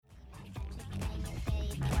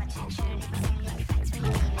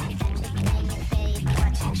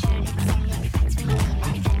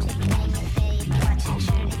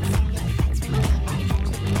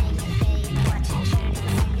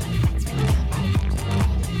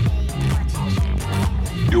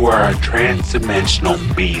You are a trans-dimensional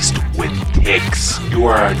beast with ticks. You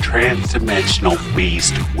are a trans-dimensional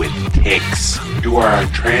beast with ticks. You are a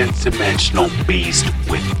trans-dimensional beast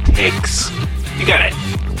with ticks. You got it.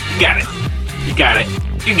 You got it. You got it.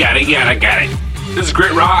 You got it. You got it. Got it. This is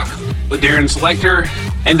Grit Rock with Darren Selector,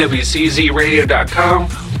 NWCZRadio.com.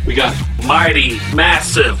 We got mighty,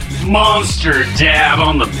 massive, monster dab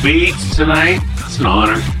on the beats tonight. It's an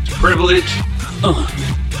honor. It's a privilege.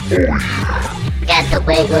 Got the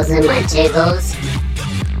wiggles in my jiggles.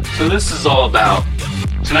 So this is all about,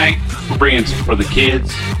 tonight we're bringing some for the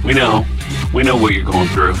kids. We know what you're going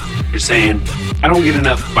through. You're saying, I don't get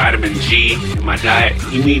enough vitamin G in my diet.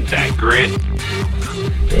 You need that grit.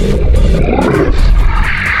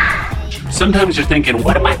 Sometimes you're thinking,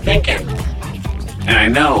 what am I thinking? And I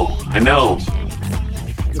know.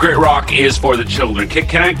 Grit Rock is for the children.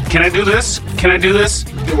 Can I do this? Can I do this?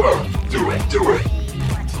 Do it.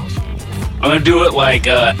 I'm gonna do it like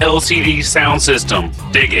a LCD sound system.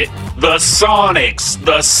 Dig it. The Sonics.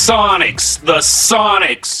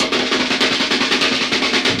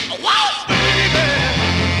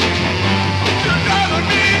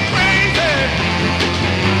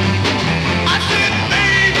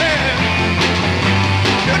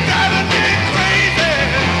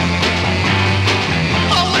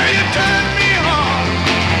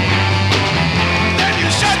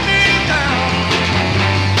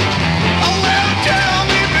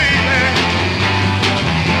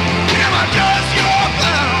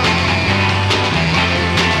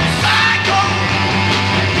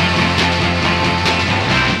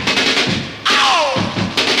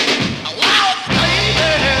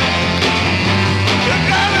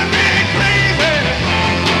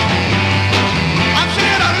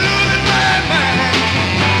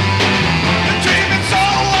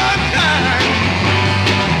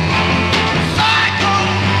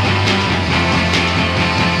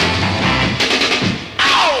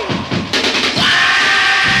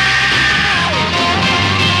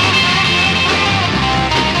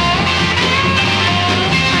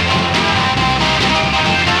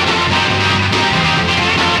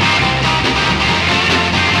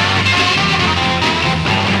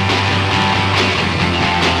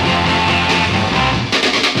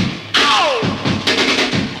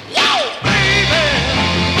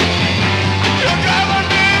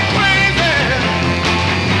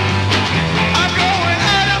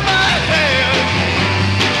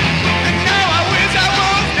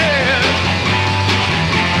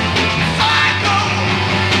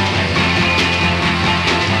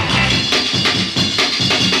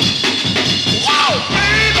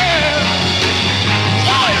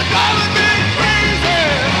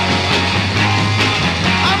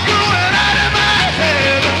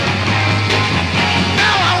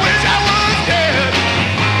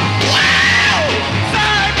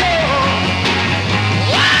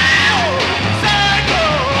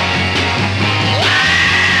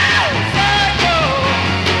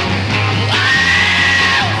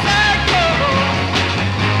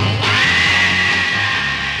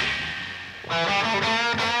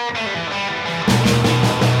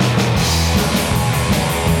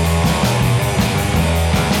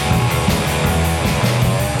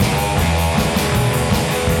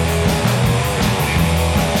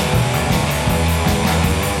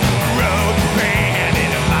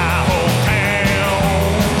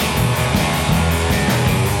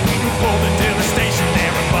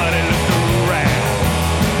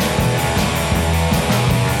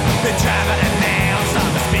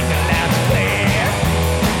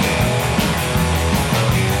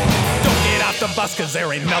 bus, cause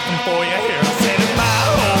there ain't nothing for you here. I said it's my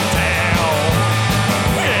hometown.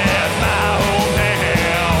 Yeah, it's my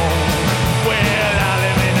hometown. Well, I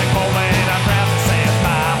live in a coal mine, I'm proud to say it's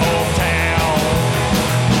my hometown.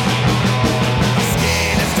 My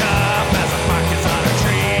skin is tough as a market's on the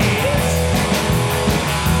trees.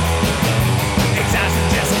 Exhaustion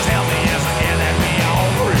just tells me yes, I can let me all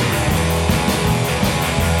breathe.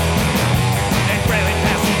 And barely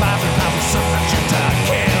passing by the thousand something you to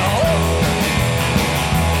kill.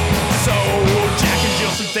 So Jack and Jill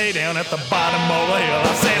stay down at the bottom of the hill.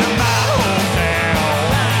 I said it's my hometown.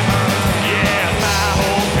 Yeah, it's my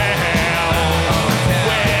hometown.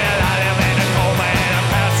 Well, I live in a coal mine, I'm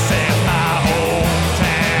proud to say it's my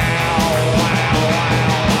hometown. Wow,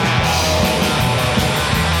 wow, wow.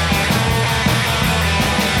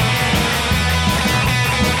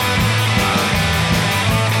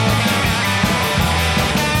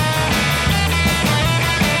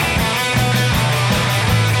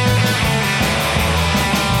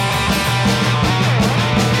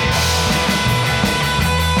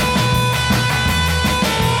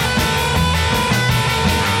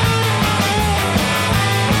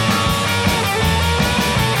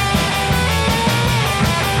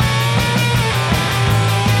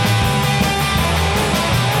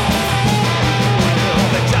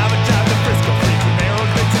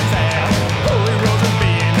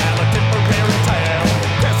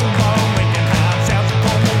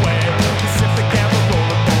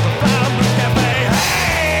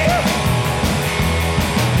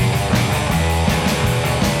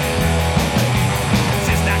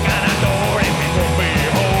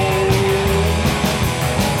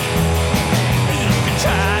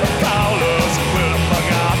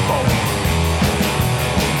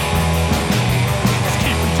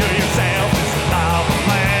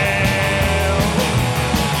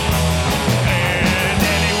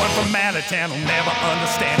 town will never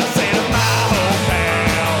understand. I said it's my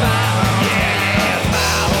hometown. Yeah, it's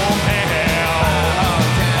my hometown.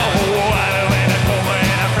 Oh, I live in a coma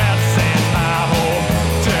and I'm proud to say it's my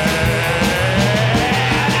hometown.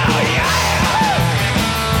 Oh, yeah.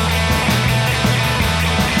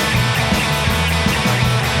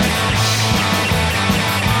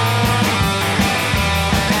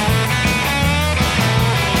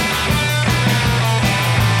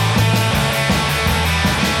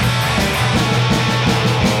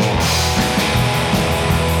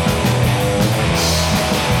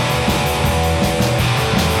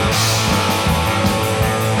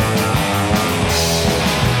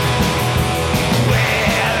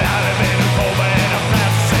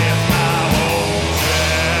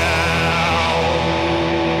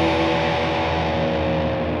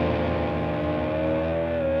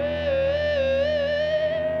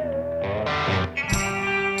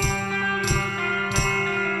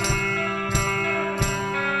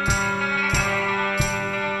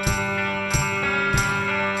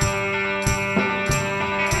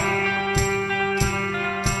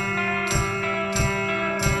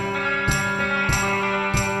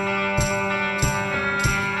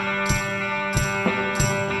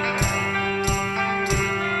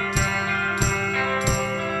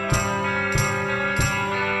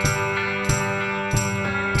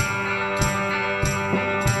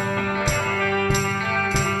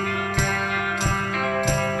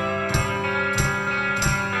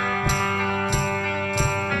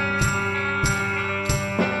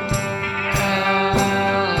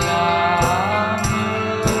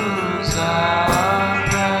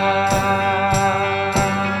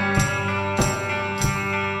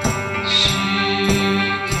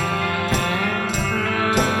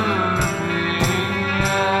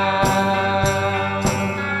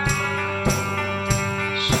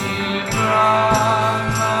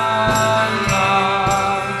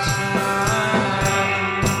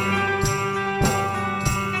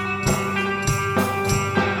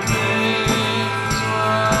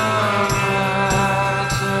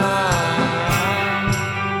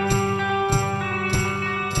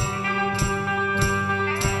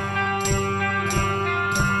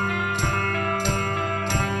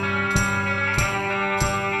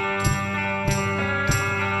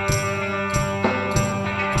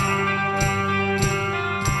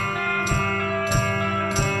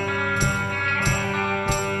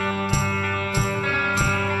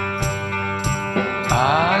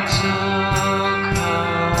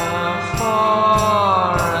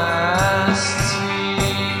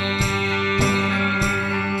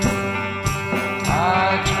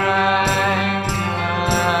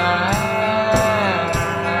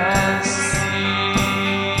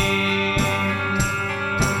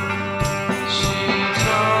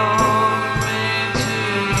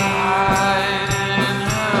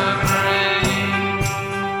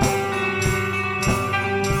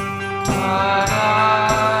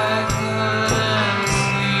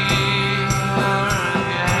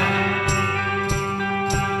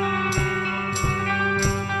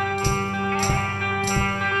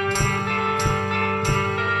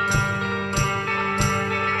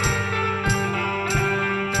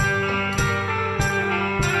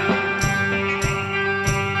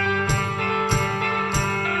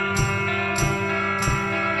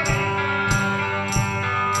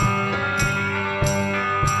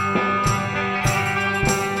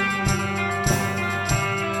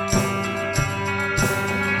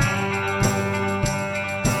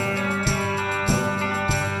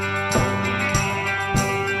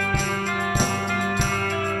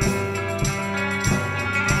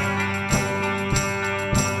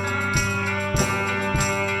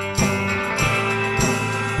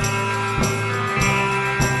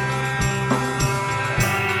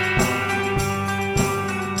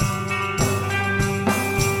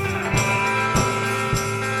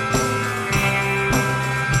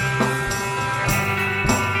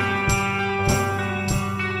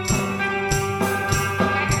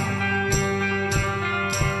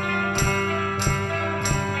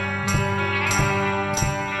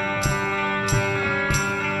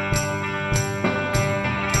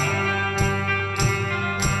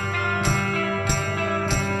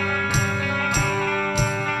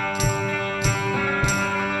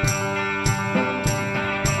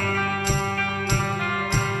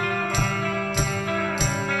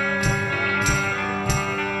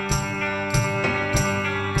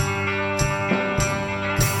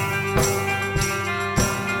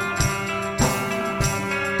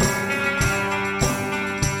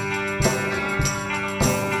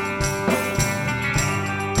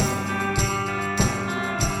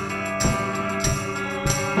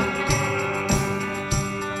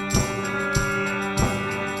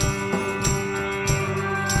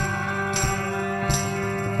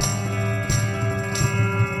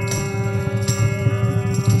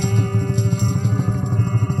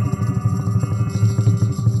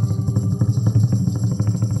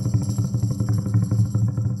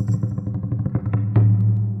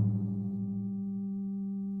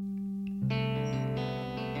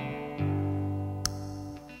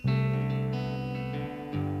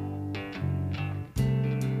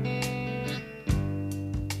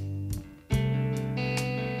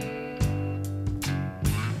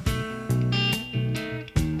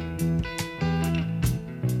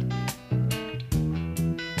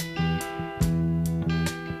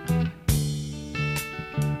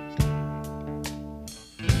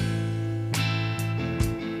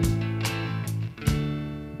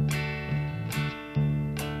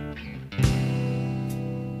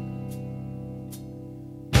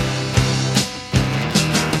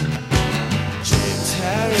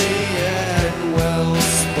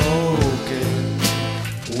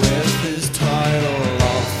 with his title,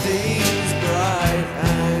 all things bright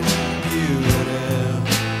and beauty,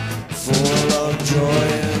 full of joy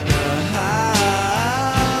and a hallelujah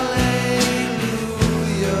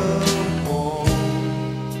more.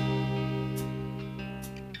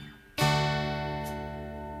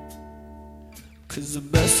 'Cause the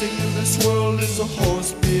best thing in this world is a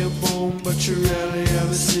horse being born, but you rarely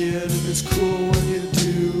ever see it, and it's cool when you do.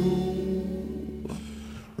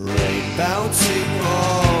 Rain bouncing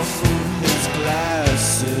off of his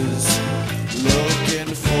glasses,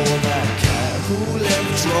 looking for that cat who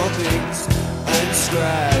left droppings and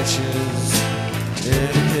scratches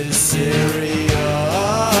in his cereal.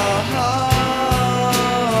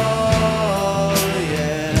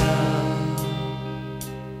 Yeah.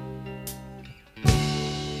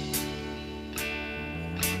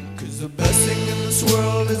 'Cause the best thing in this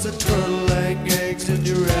world is a turtle laying eggs, and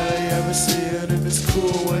you rarely ever see it, and it's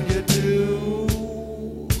cool when you do.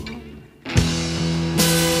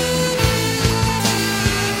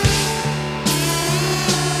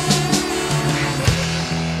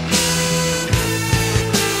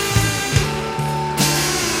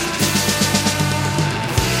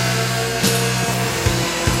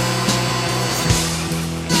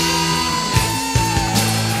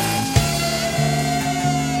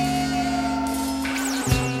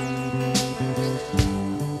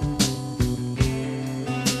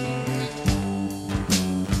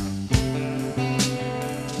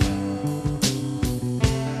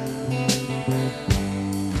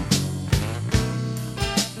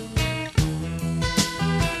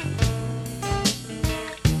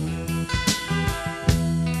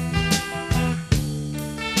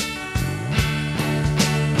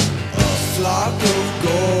 Flock of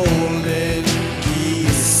golden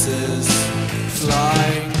geese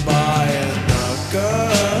flying by, and a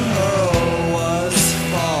girl was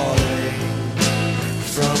falling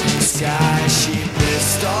from the sky. She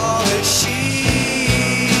missed all that she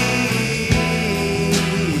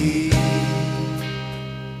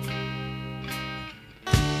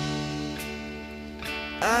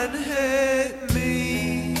and hit me.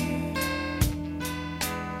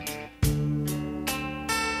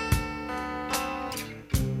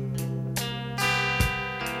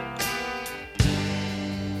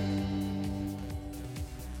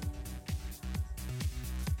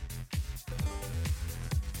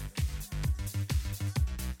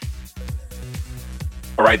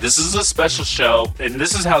 All right, this is a special show, and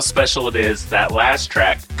this is how special it is. That last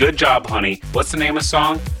track, Good Job, Honey. What's the name of the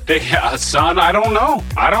song? Son, I don't know.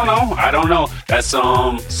 That's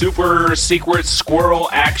super secret squirrel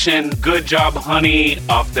action, Good Job, Honey,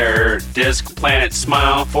 off their disc Planet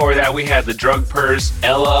Smile. Before that, we had the Drug Purse,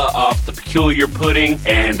 Ella off the Peculiar Pudding,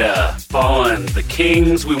 and Fallen the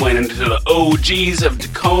Kings. We went into the OGs of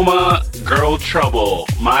Tacoma, Girl Trouble,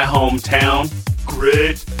 my hometown,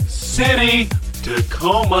 Grit City,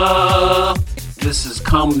 Tacoma. This is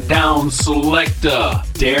Come Down Selector.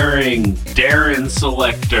 Darren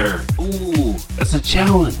Selector. Ooh, that's a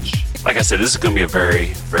challenge. Like I said, this is going to be a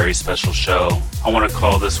very, very special show. I want to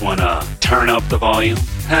call this one Turn Up the Volume.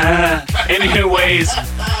 Anyways,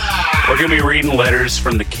 we're going to be reading letters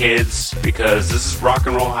from the kids because this is rock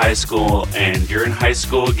and roll high school and you're in high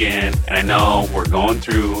school again. And I know we're going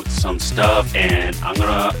through some stuff and I'm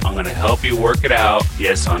gonna help you work it out.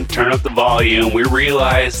 Yes, on Turn Up the Volume, we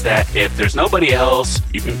realize that if there's nobody else,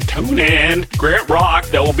 you can tune in. Grant Rock,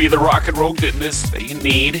 that will be the rock and roll goodness that you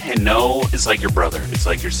need and know it's like your brother. It's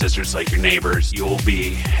like your sister. It's like your neighbors. You'll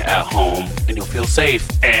be at home and you'll feel safe.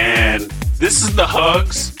 And this is the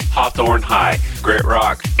Hugs, Hawthorne High, Grit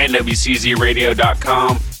Rock,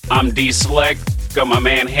 NWCZRadio.com. I'm D Select, got my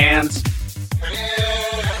man Hands.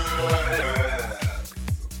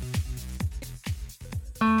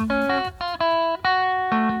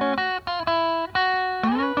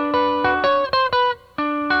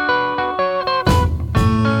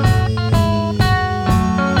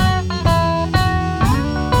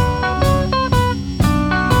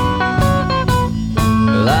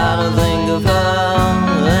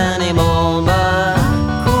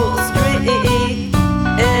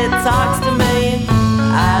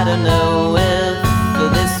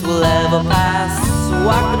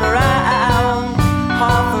 Walking around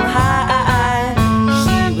Hawthorne High,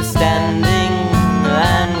 she was standing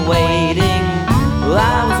and waiting.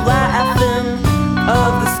 I was laughing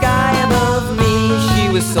of the sky above me. She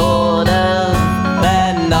was sort of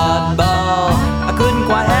that oddball. I couldn't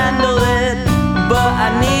quite handle it, but I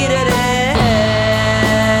needed it.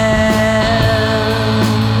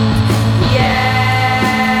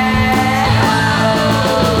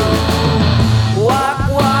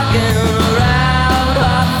 Walking around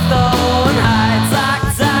Hawthorne Heights,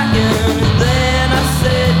 talking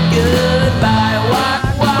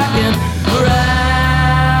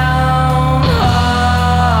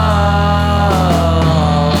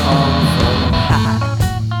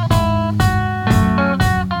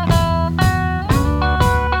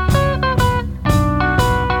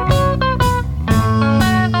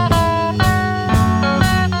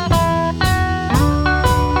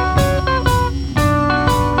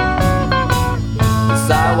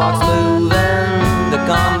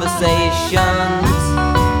vibrations,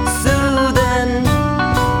 soothing,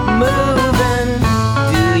 moving.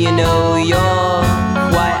 Do you know you're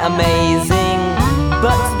quite amazing?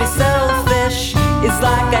 But to be selfish is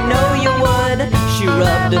like I know you would. She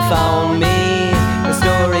rubbed her on me. The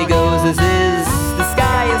story goes as is. The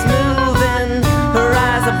sky is moving, her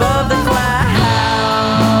eyes above the clouds.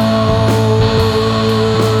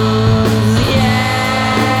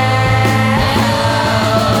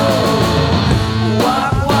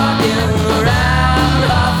 Walking around,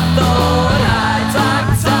 I thought I'd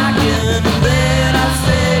talking, then I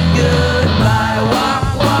said goodbye.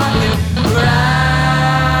 Walking around,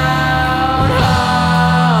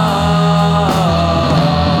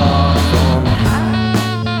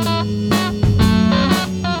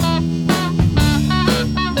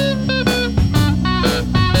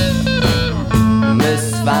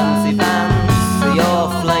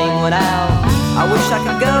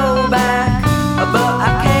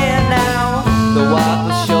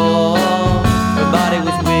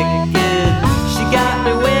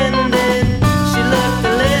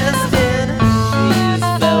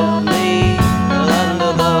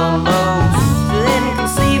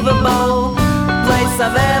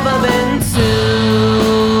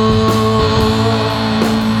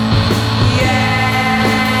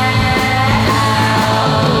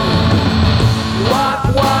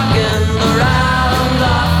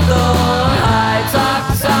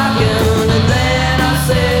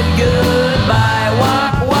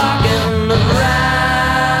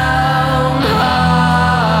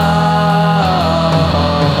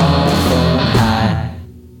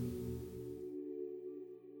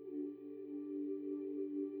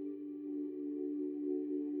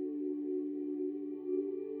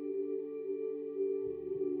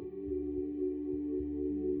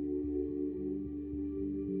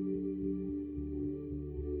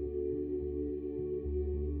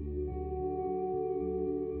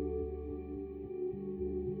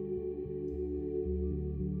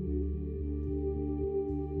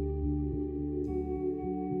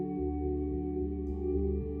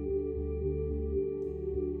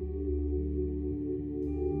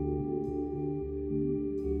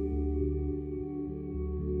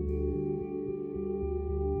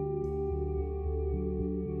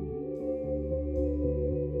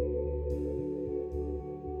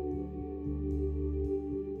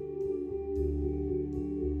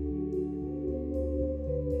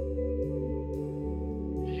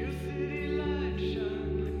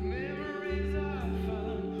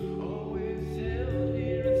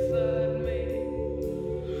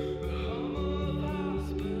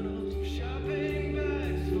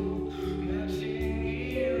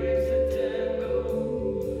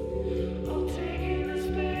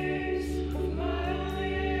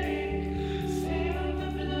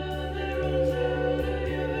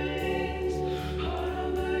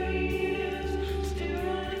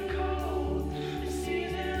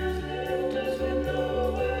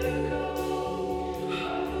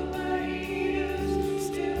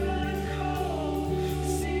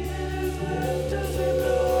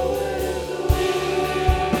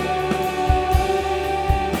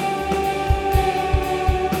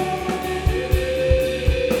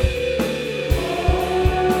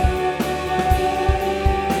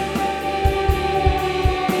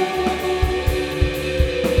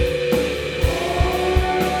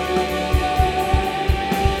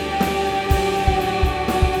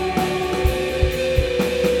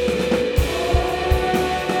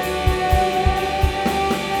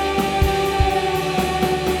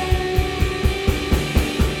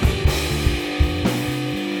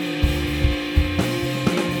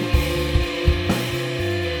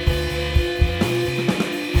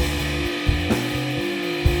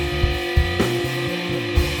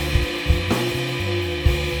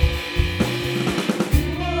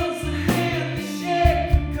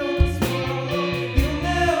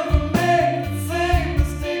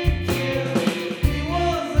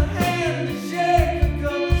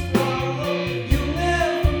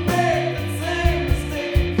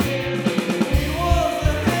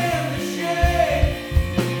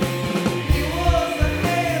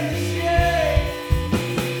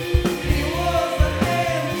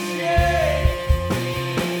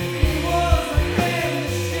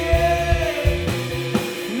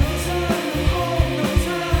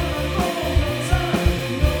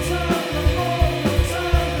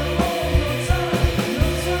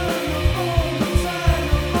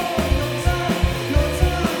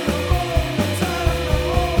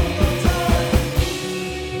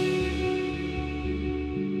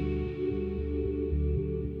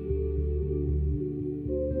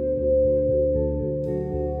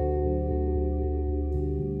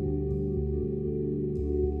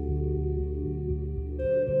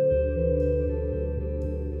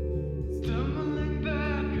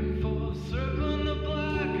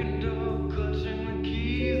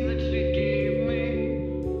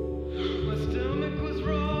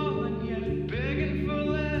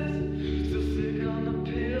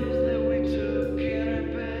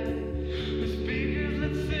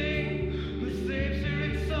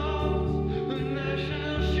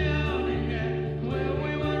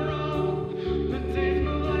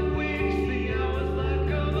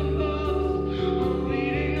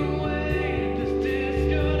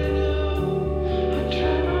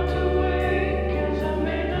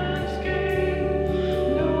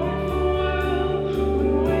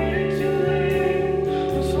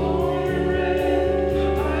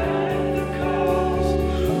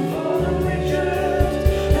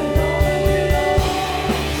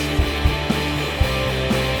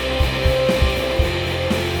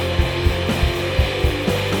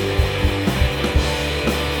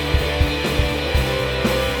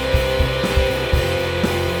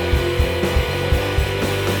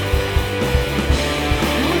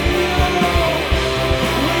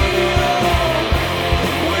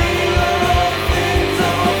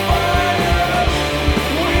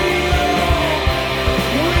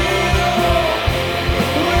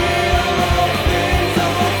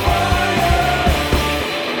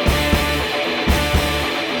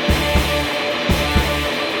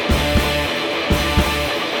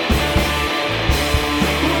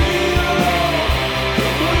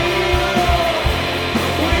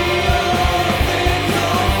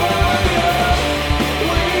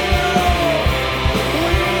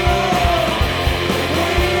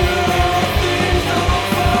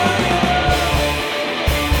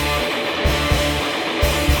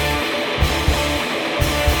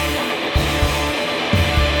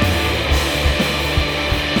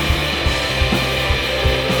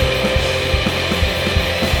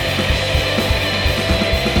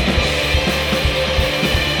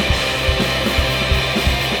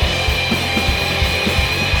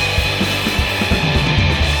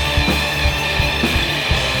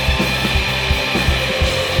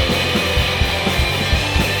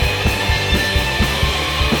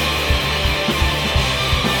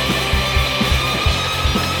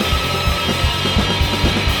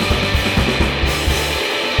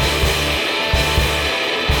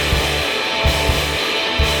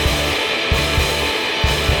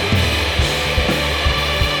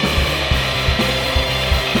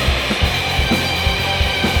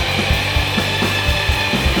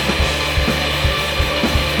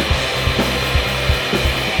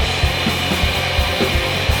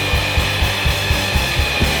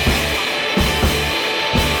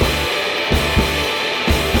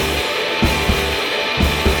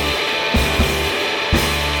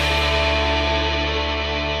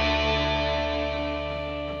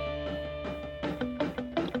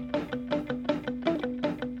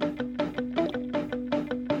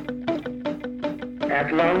 At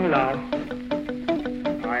long last,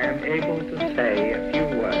 I am able to say a few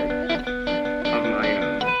words of my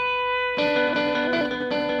own.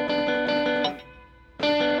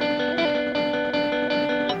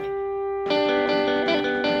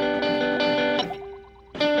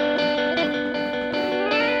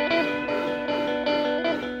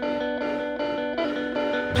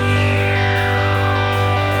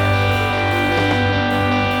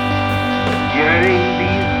 During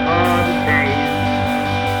these hard days,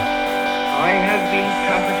 I have been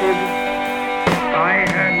comforted by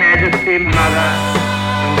Her Majesty Mother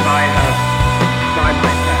and by myself.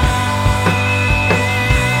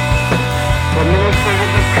 The Minister of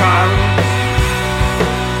the Crown,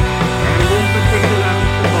 and in particular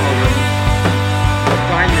Mr. Baldwin, the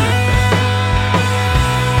Prime Minister.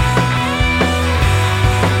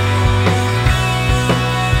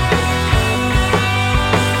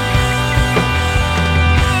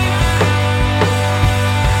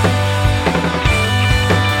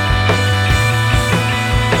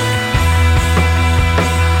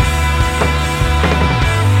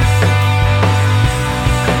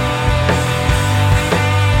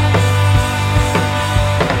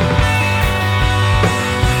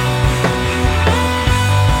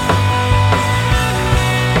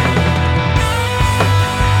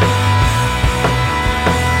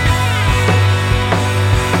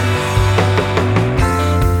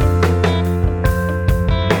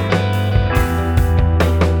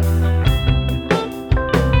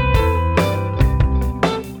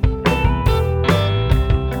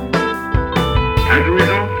 As a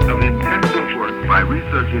result of intensive work by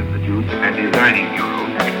research institutes and designing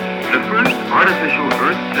bureaus, the first artificial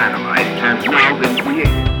Earth satellite has now been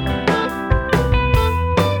created.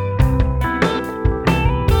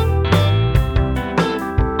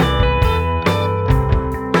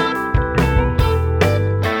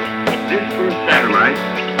 This first satellite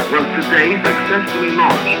was today successfully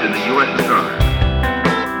launched in the USSR.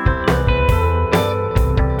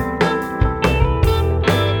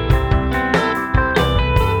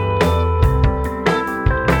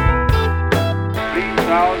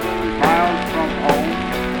 Miles from home,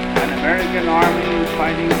 an American army is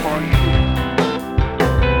fighting for you.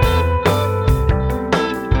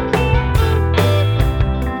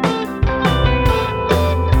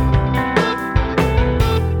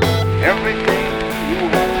 Everything you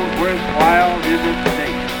hold worthwhile is at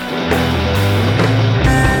stake.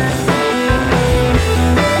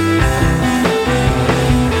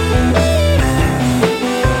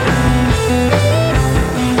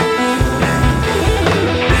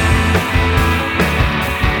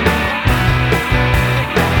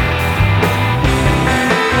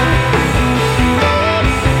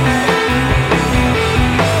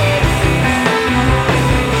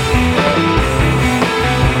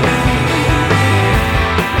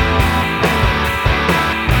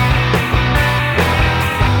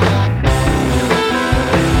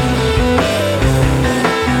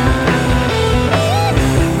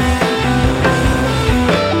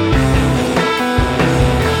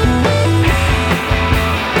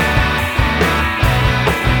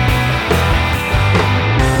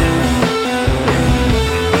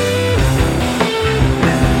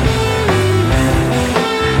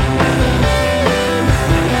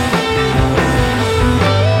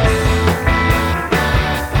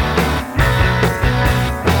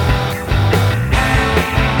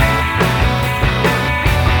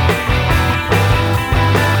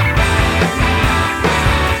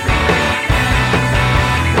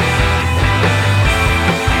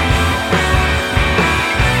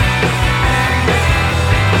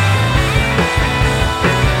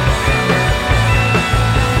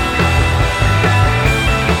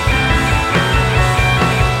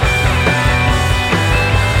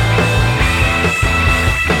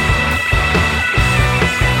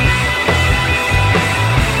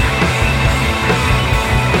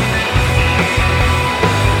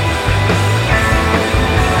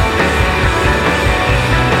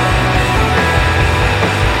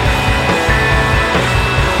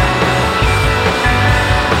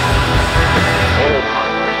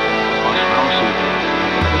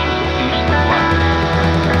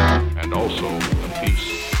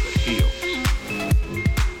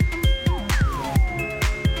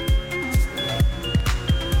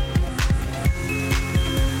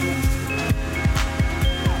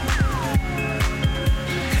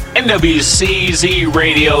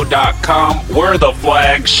 NWCZRadio.com. We're the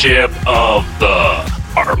flagship of the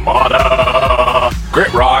Armada.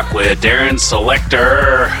 Grit Rock with Darren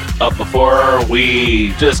Selector. Up before,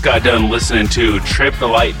 we just got done listening to Trip the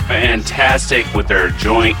Light Fantastic with their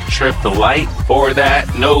joint Trip the Light. For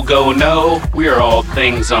that, No Go No, We Are All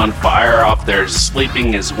Things on Fire off their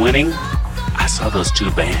Sleeping is Winning. I saw those two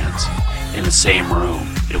bands in the same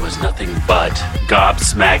room. It was nothing but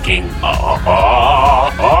gobsmacking.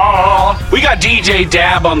 We got DJ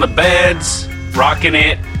Dab on the beds, rocking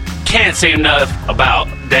it. Can't say enough about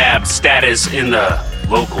Dab's status in the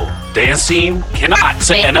local dance scene. Cannot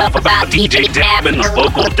say enough about DJ Dab in the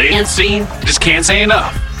local dance scene. Just can't say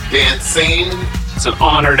enough. Dance scene. It's an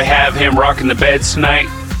honor to have him rocking the beds tonight.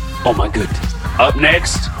 Oh my goodness. Up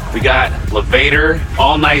next, we got Levator,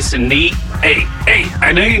 all nice and neat. Hey,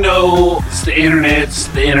 I know you know it's the internet,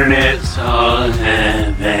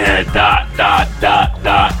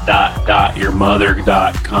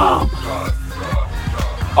 yourmother.com.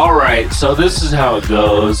 Alright, so this is how it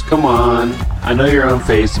goes. Come on. I know you're on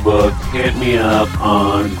Facebook. Hit me up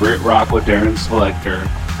on Grit Rock with Darren Selector.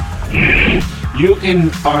 You can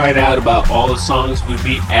find out about all the songs we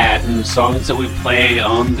be adding, songs that we play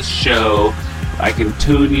on the show. I can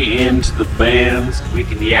tune you into the bands. We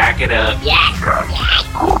can yak it up. Yak.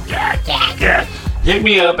 Hit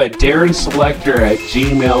me up at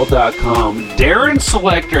darrenselector@gmail.com.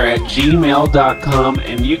 darrenselector@gmail.com.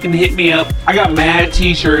 And you can hit me up. I got mad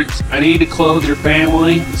t-shirts. I need to clothe your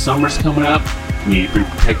family. The summer's coming up. You need to be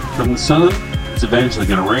protected from the sun. It's eventually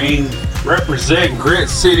going to rain. Represent Grit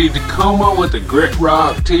City, Tacoma with a Grit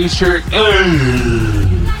Rock t-shirt.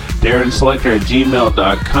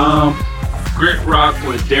 darrenselector@gmail.com. Grit Rock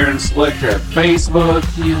with Darren Selector at Facebook.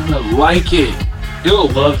 You like it. You'll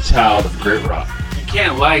love Child of Grit Rock. You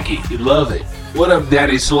can't like it, you love it. What up,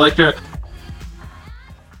 Daddy Selector?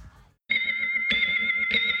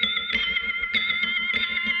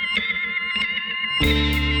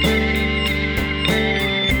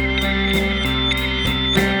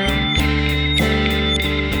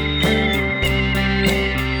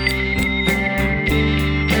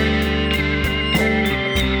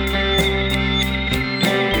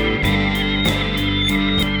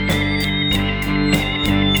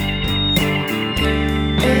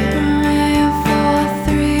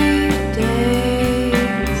 Three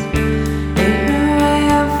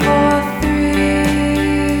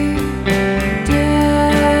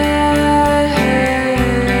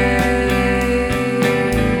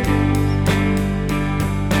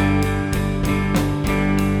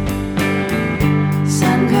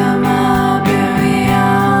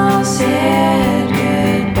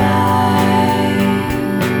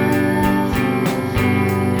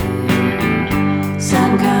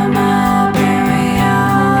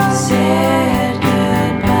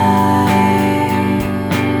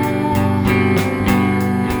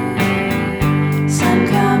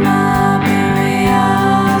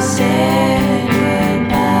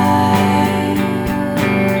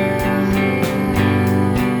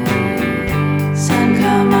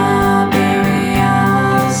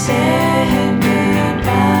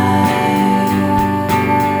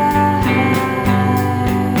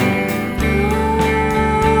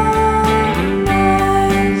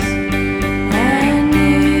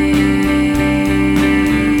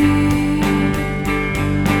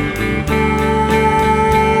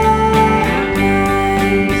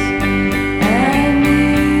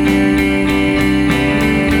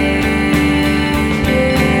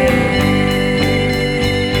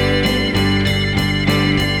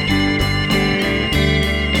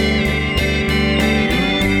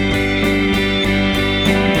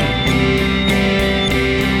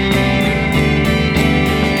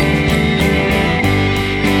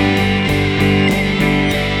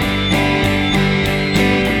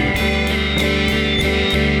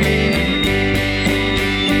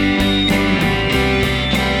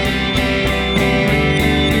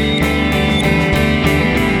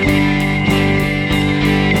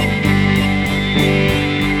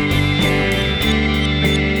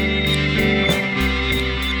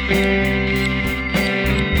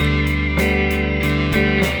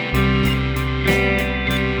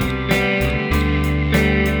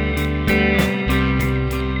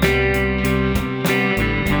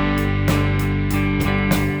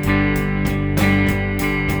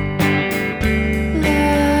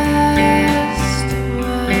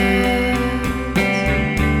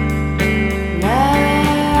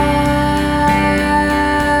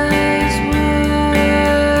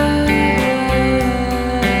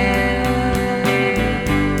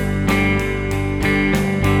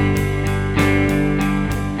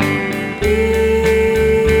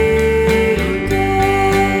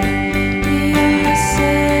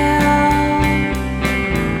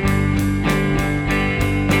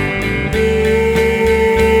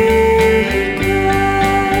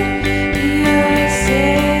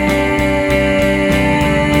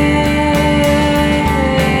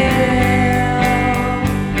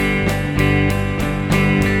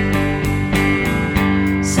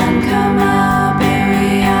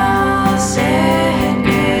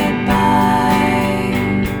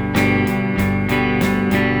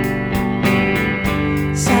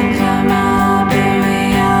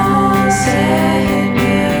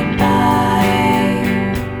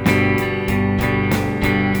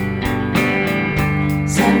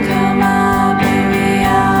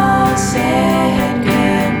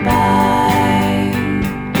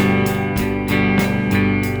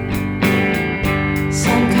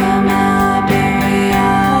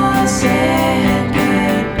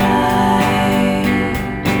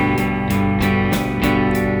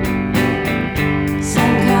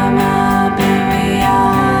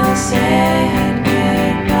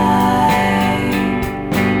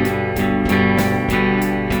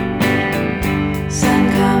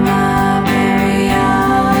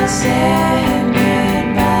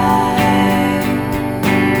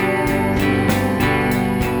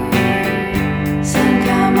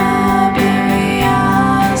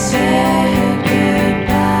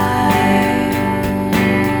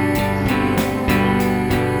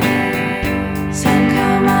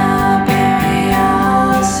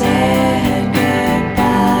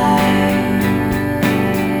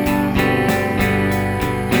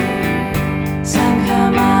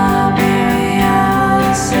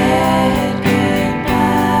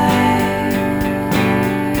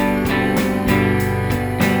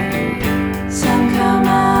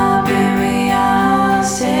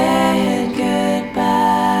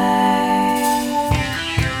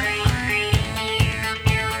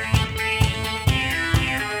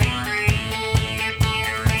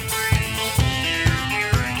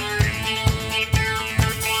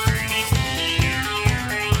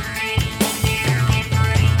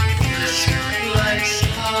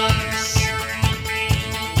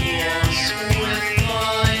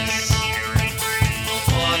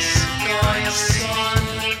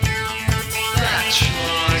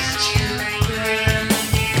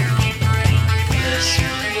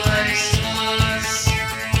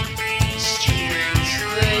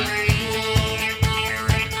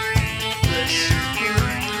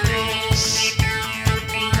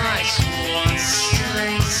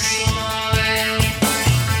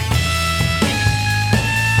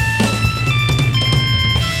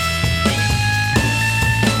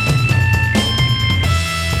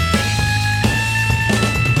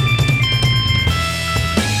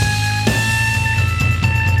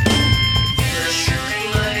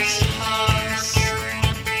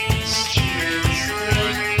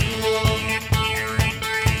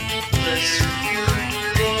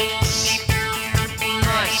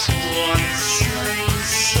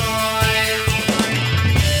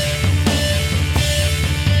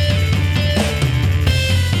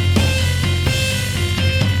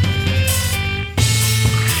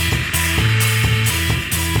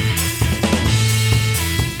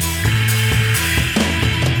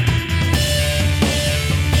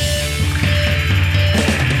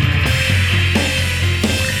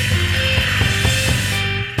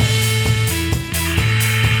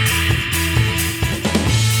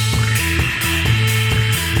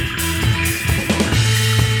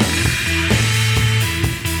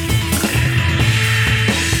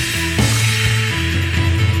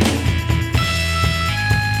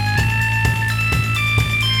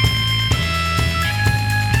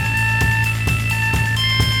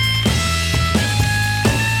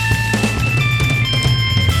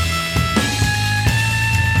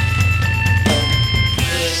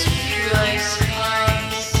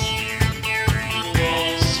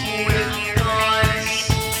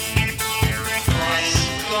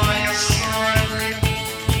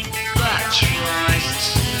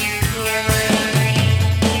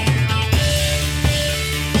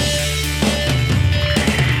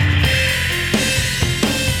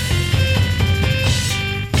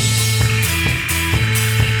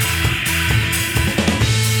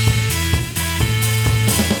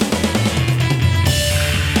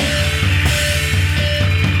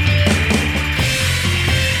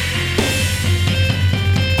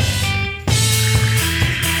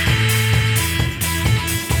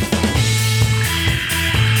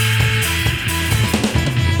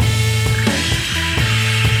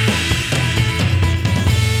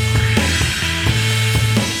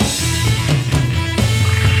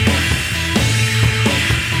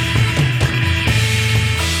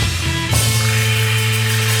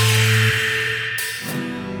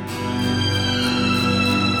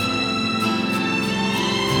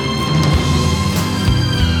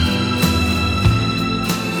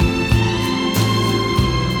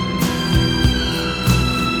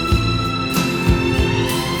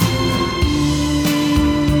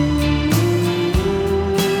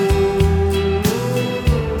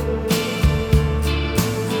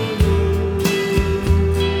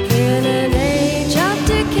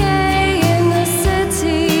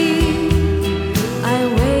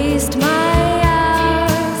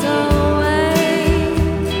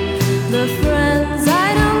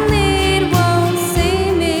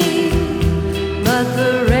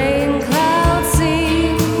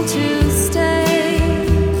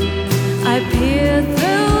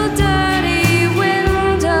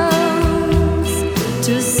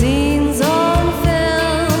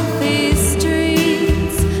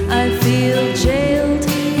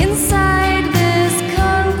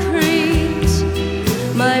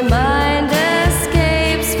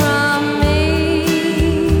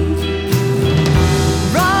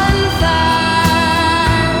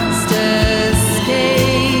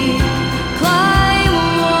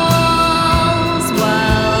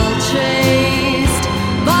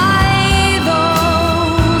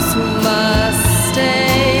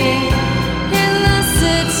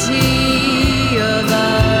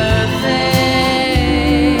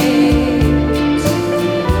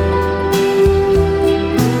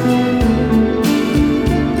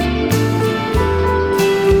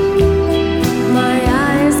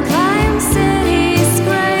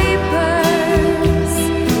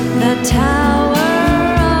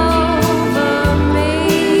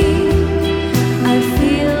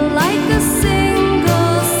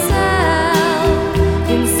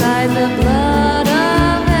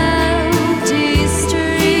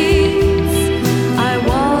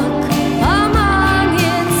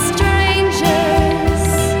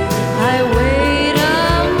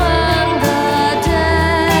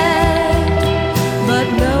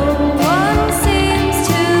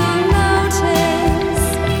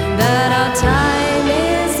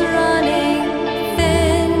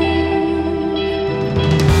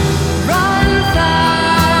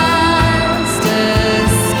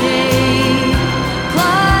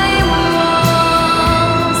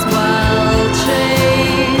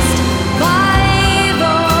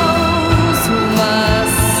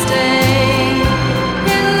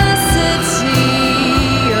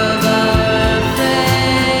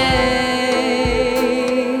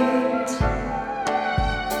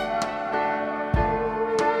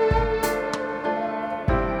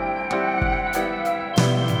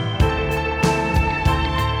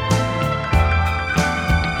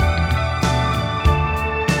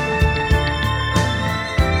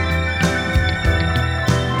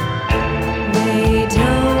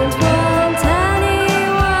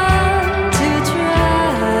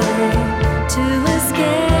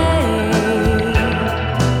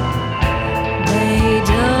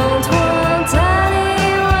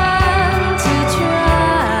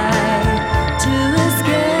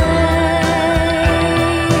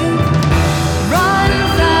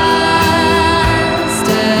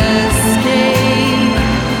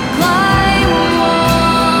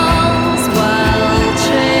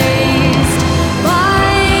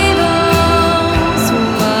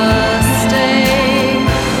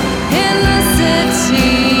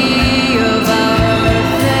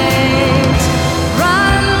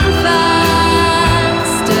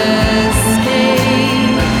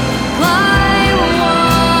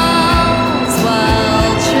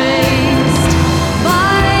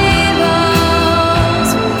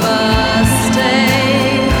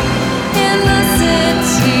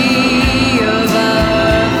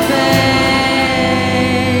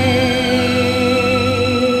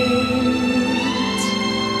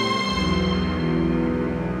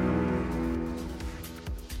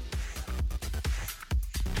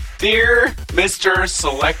Dear Mr.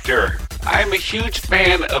 Selector, I am a huge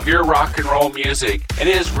fan of your rock and roll music, and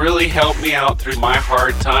it has really helped me out through my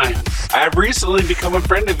hard times. I have recently become a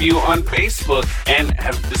friend of you on Facebook and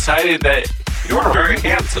have decided that you're very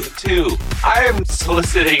handsome too. I am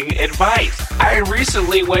soliciting advice. I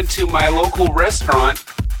recently went to my local restaurant,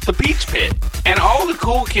 the Peach Pit, and all the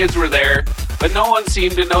cool kids were there, but no one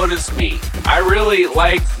seemed to notice me. I really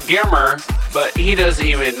like Gimmer, but he doesn't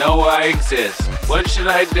even know I exist. What should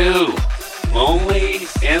I do? Lonely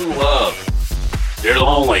in love. You're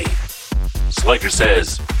lonely. Selector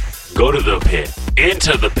says, go to the pit.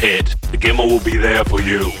 Into the pit. The Gimmer will be there for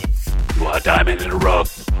you. You are a diamond in the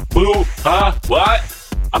rough. Boo! Huh? What?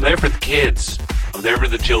 I'm there for the kids. I'm there for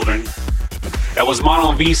the children. That was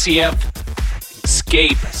Mono VCF.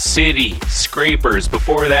 Escape City Scrapers.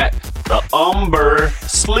 Before that, the Umber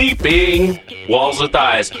Sleeping. Walls of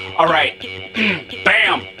Thighs. Alright.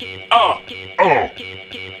 Bam! Oh!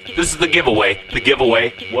 This is the giveaway. The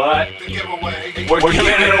giveaway. What? The giveaway. We're giving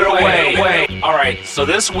it away. Alright, so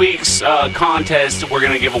this week's contest, we're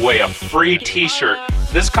going to give away a free t-shirt.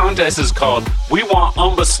 This contest is called We Want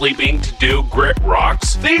Umber Sleeping to do Grit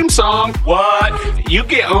Rock's theme song. What? You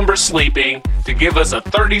get Umber Sleeping to give us a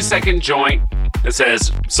 30-second joint that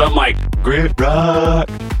says something like Grit Rock.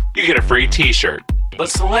 You get a free t-shirt. But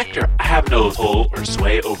Selector, I have no pull or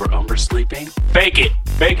sway over Umber Sleeping. Fake it.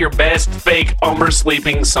 Fake your best fake Umber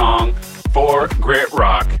Sleeping song for Grit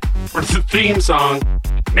Rock. For the theme song,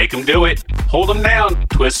 make them do it. Hold them down.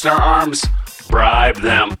 Twist their arms. Bribe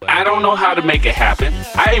them. I don't know how to make it happen.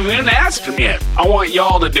 I haven't even asked them yet. I want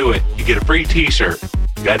y'all to do it. You get a free t-shirt.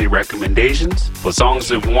 Got any recommendations for songs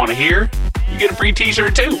that we want to hear? You get a free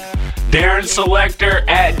t-shirt too.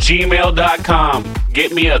 DarrenSelector@gmail.com.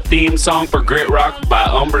 Get me a theme song for Grit Rock by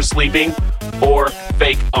Umber Sleeping or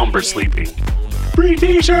fake Umber Sleeping. Free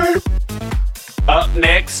t-shirt. Up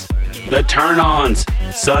next, the Turn-Ons,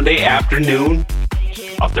 Sunday afternoon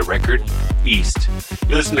off the record East.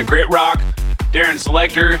 You listen to Grit Rock, Darren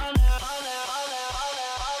Selector,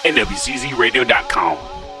 and WCZRadio.com.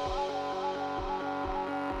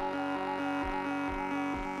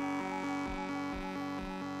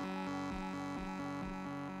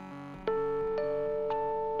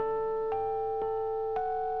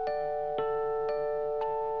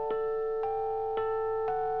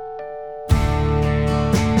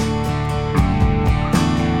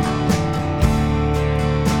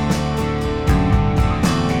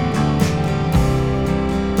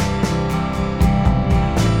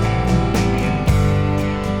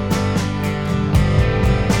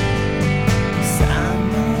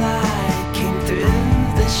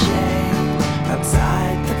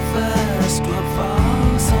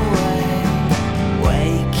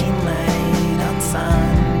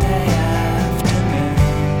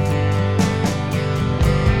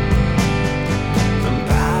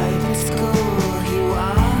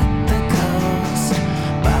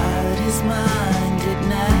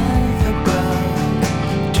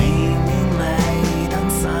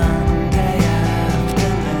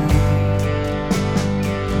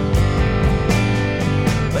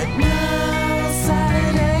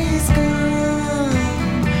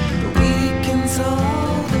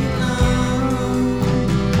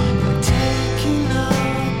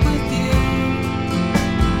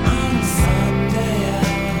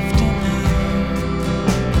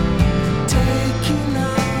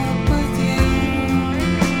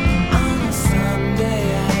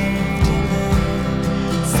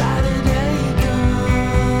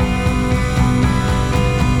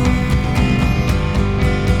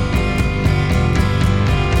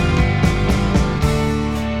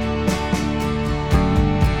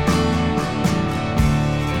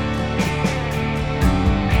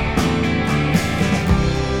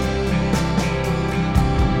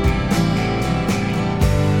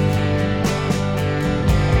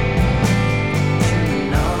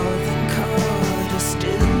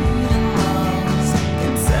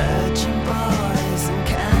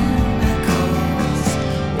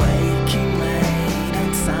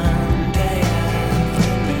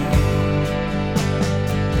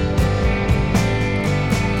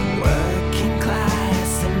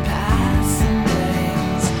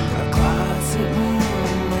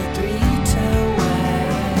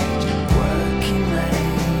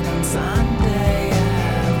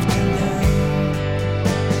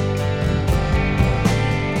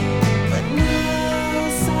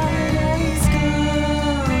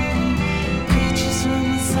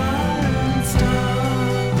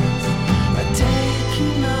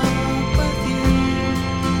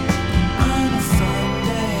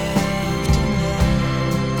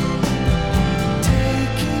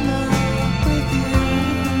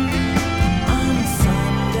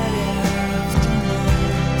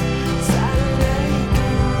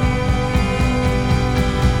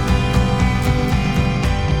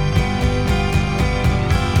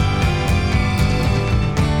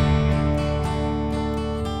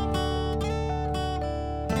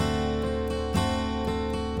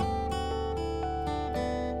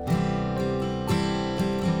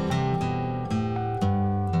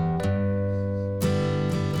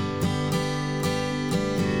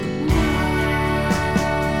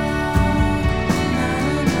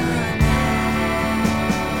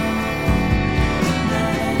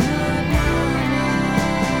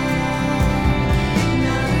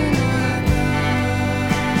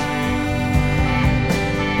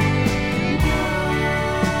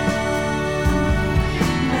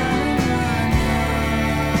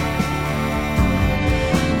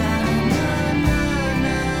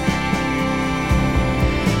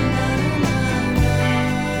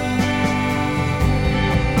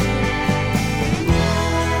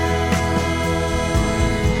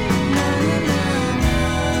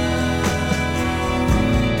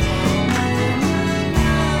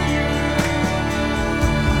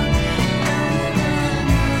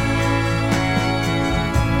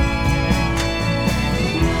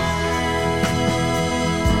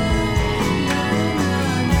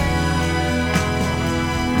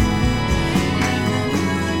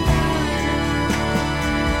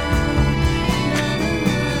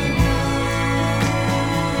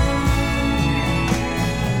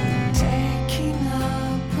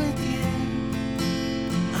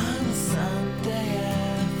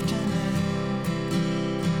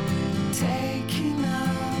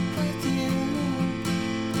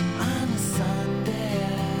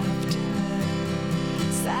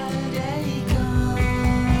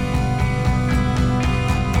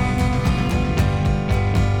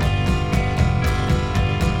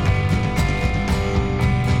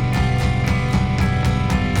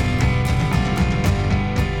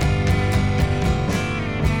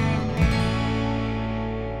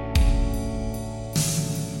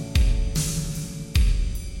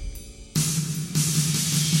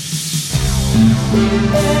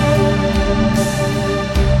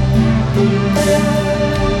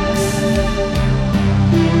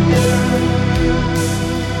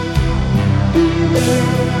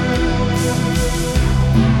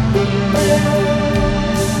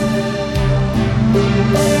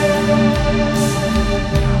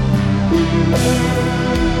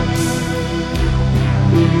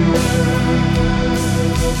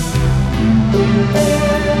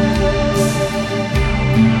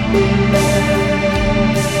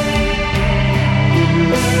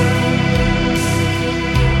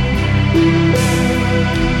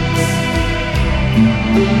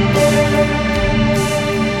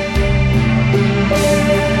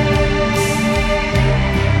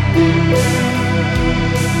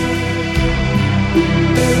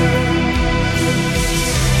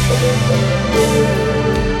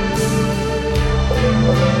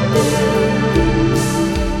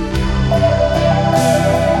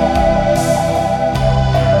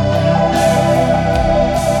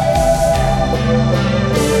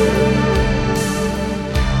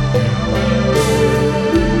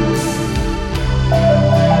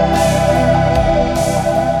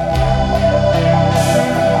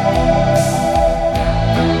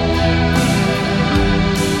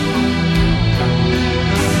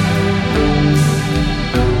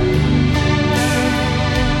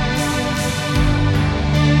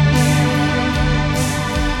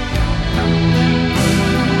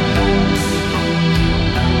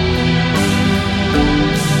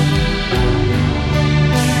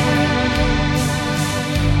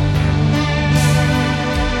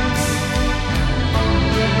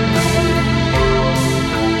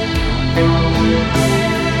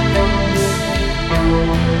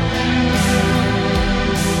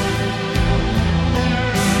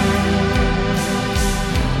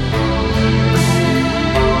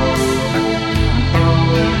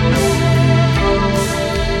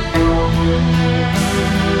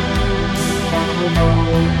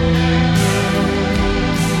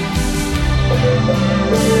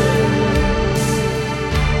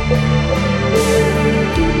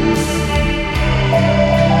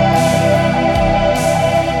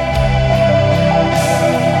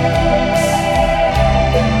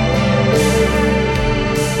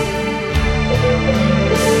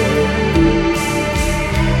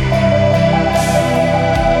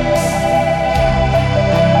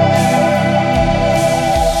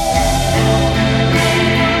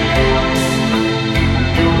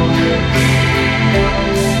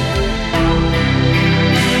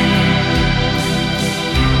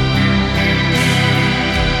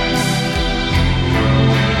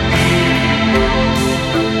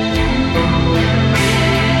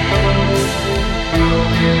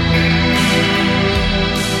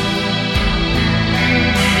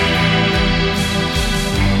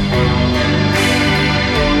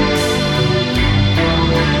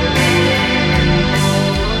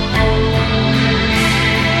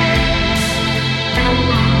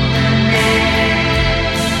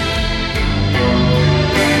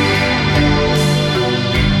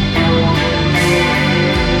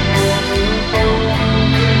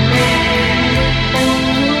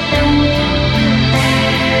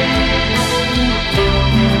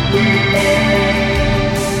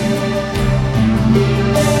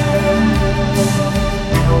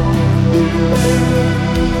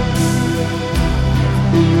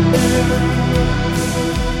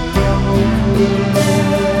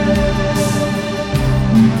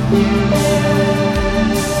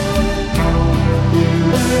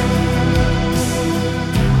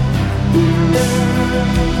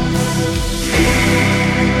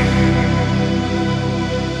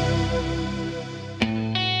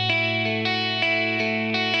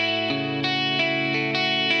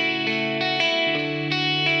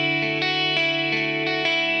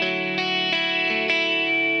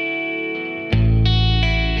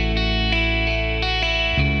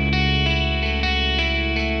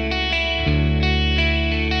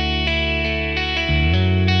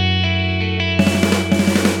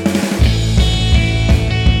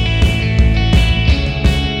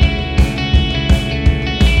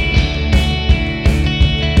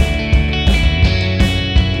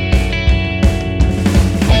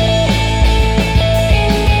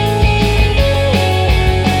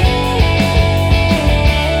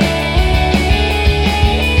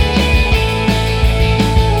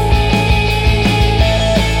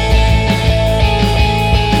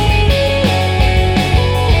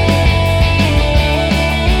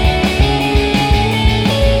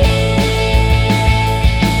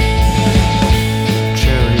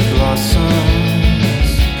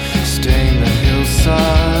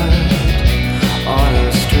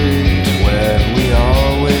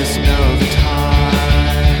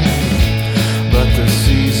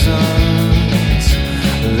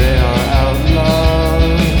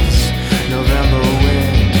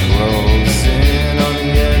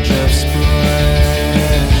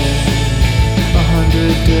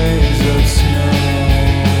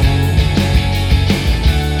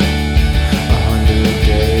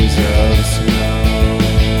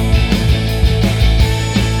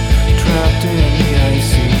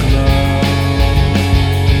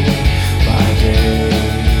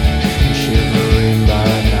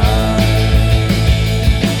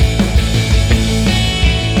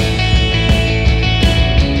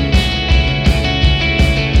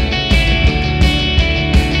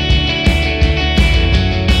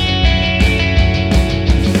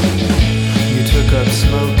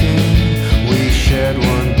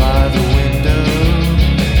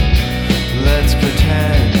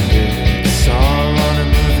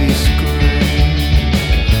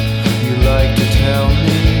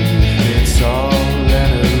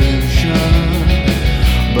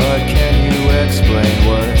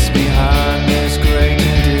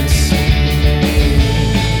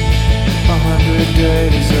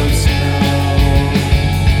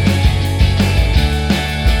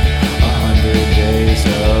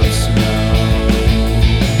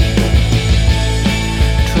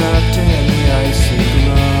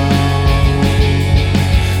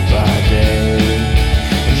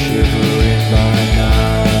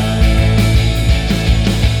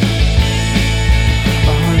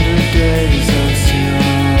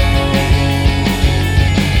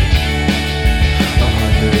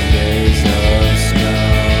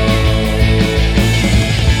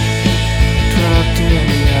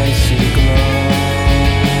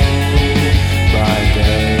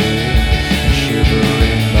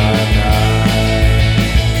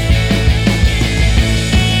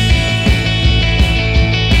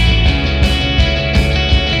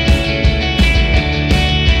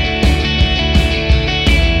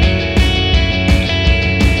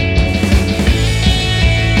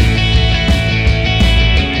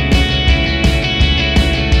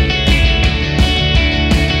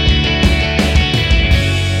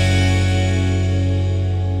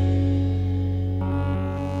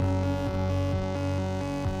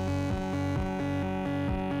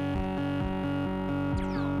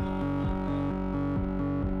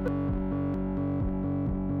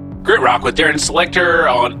 Grit Rock with Darren Selector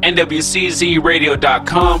on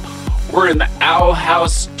NWCZRadio.com. We're in the Owl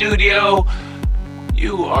House studio.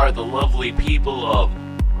 You are the lovely people of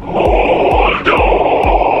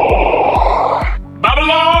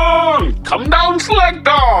Babylon! Come down,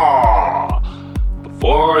 Selector!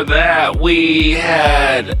 Before that, we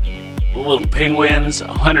had Little Penguins,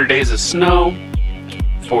 100 Days of Snow.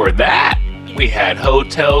 Before that, we had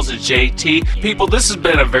Hotels at JT. People, this has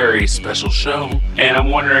been a very special show, and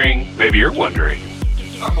I'm wondering, maybe you're wondering.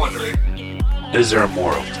 I'm wondering. Is there a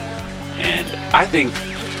moral? And I think,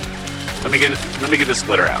 let me get this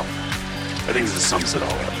letter out. I think this sums it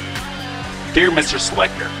all up. Dear Mr.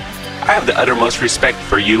 Selector, I have the uttermost respect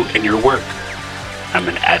for you and your work. I'm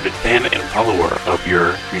an avid fan and follower of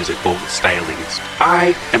your musical stylings.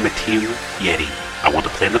 I am a Team Yeti. I want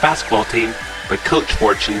to play on the basketball team, but Coach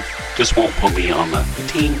Fortune just won't put me on the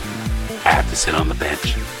team. I have to sit on the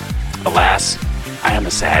bench. Alas, I am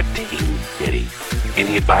a sad Team Yeti.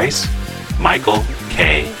 Any advice? Michael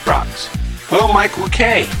K. Rocks. Well, Michael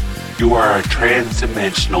K., you are a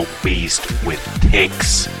trans-dimensional beast with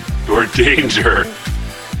ticks. You're a danger.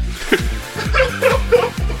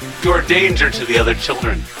 You're a danger to the other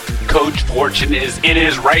children. Coach Fortune is in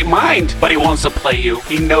his right mind, but he wants to play you.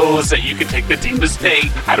 He knows that you can take the team to state.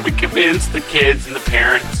 How do we convince the kids and the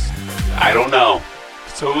parents? I don't know.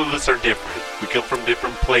 Some of us are different. We come from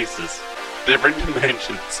different places, different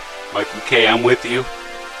dimensions. Michael K., I'm with you.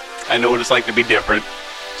 I know what it's like to be different.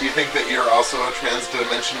 Do you think that you're also a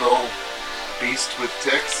trans-dimensional beast with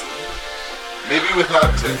ticks? Maybe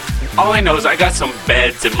without ticks. All I know is I got some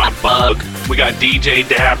beds in my bug. We got DJ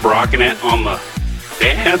Dab rocking it on the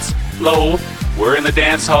dance low. We're in the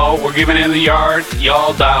dance hall. We're giving it in the yard.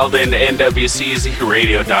 Y'all dialed into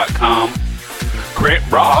NWCZRadio.com. Grit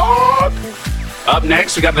Rock! Up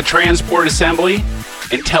next, we got the Transport Assembly.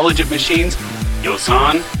 Intelligent Machines. Yo,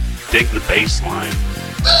 son, dig the bass line.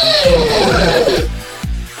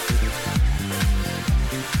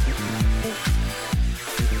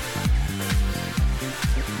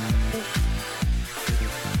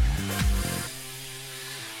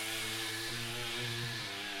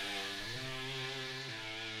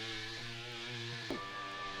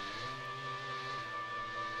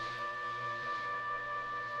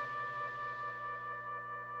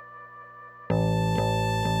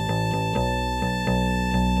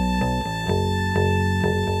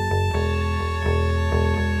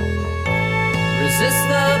 Resist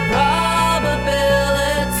the probability.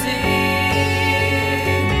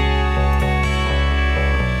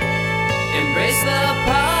 Embrace the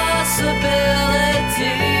possibilities.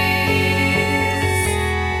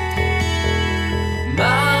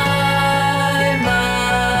 My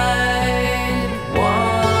mind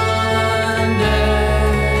wanders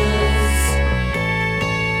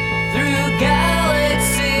through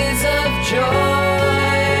galaxies of joy.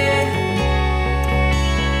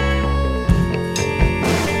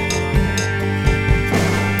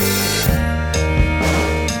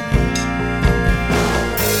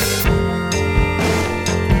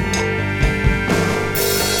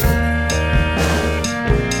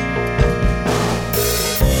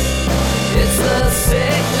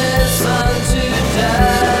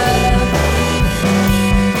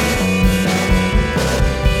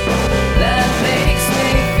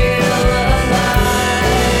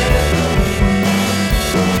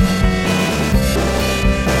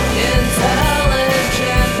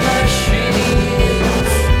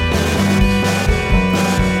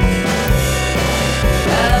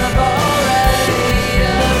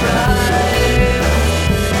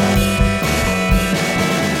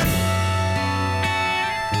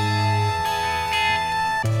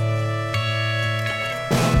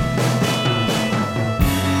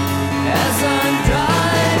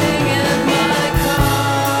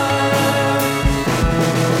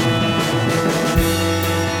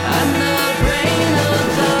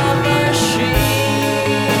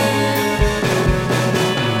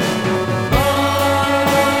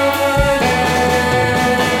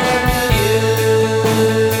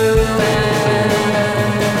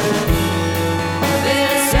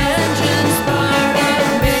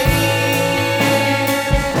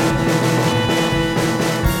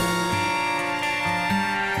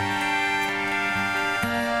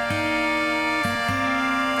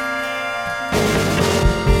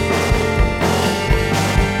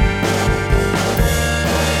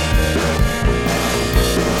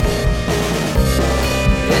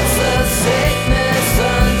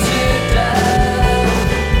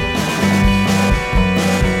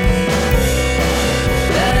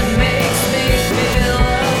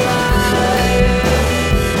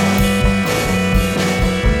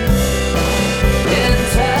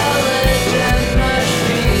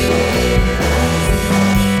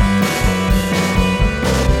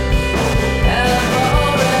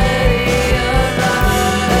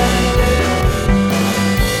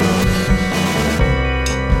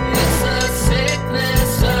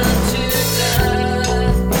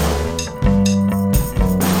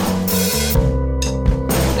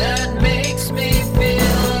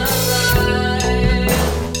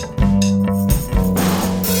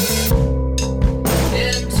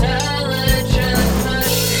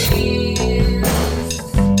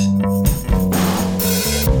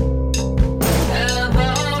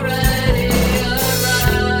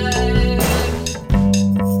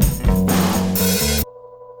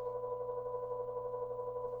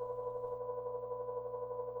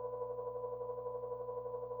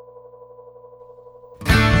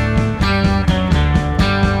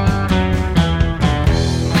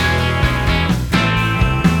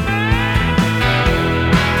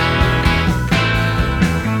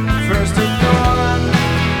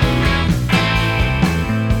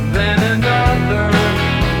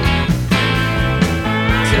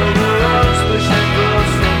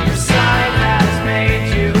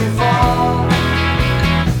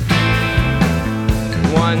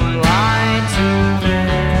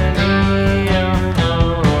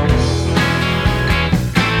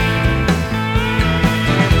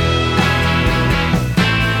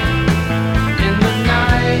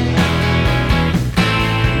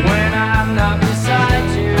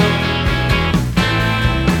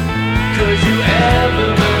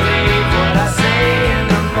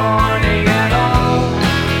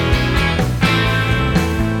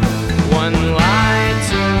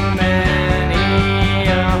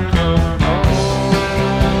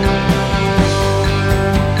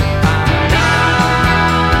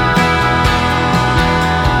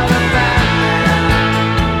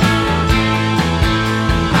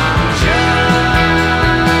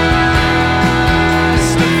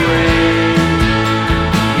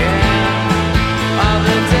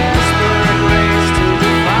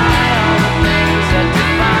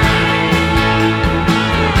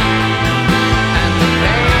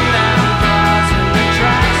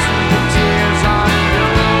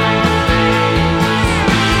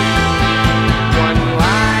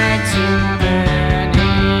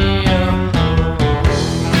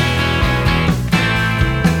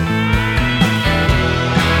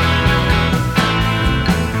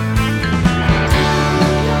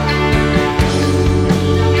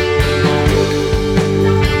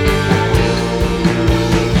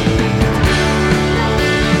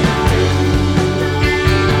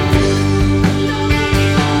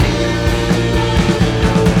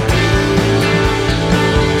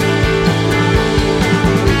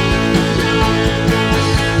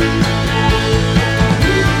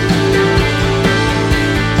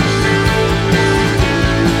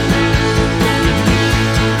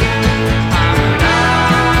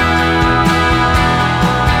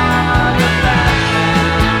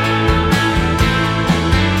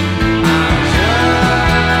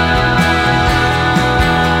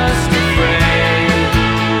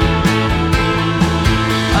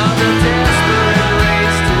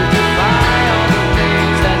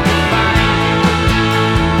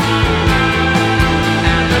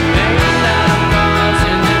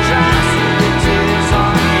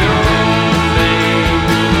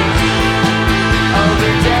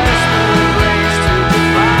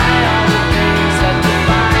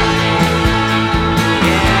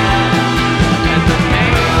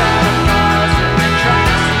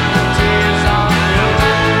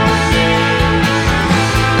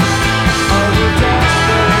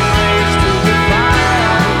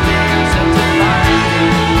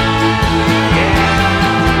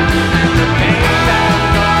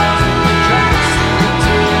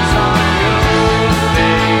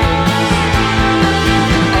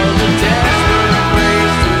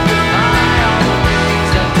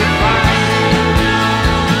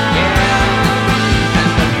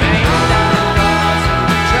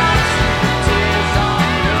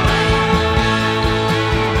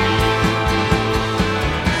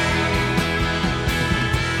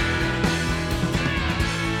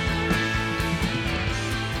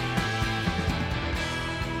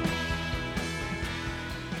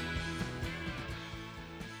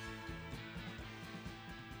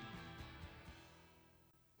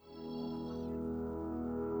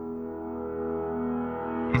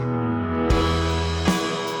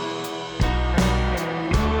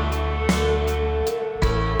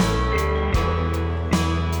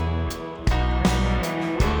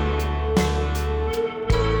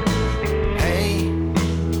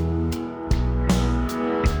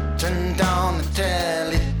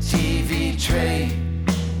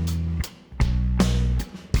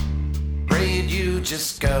 did you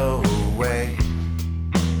just go away?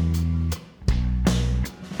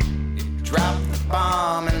 You dropped the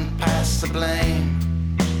bomb and passed the blame.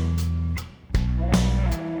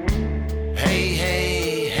 Hey,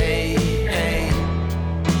 hey, hey, hey.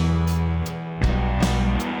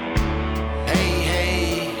 Hey, hey,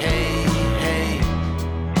 hey, hey.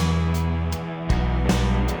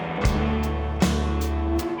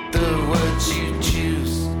 The words you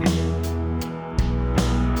choose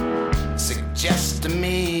suggest to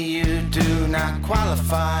me you do not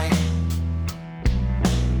qualify.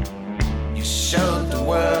 You showed the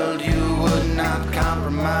world you would not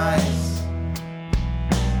compromise.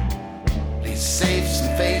 Please save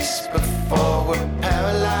some face before we're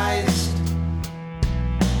paralyzed.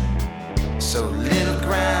 So little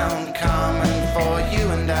ground coming for you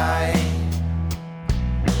and I.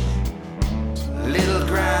 Little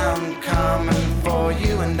ground coming for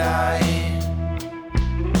you and I.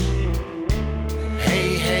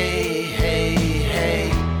 Hey, hey, hey,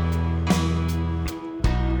 hey.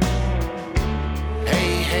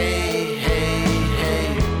 Hey, hey, hey, hey.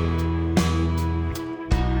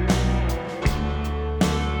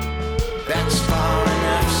 That's far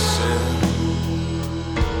enough, sir.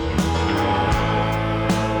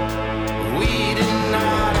 We did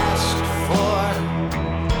not ask for,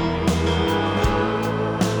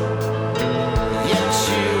 yet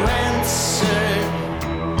you answered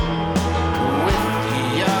with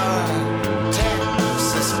your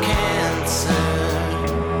Texas cancer.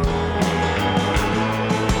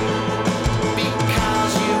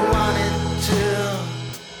 Because you wanted to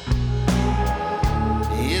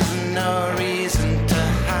is no reason to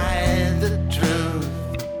hide the truth.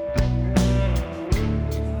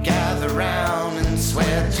 Gather round and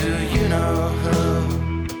swear to you know who.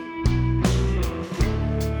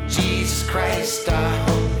 Jesus Christ, I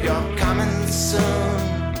hope you're coming soon.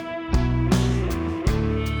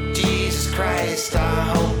 Jesus Christ, I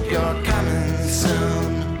hope you're coming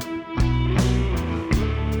soon.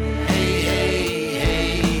 Hey, hey,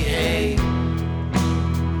 hey, hey.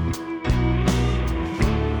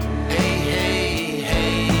 Hey, hey,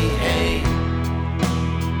 hey, hey.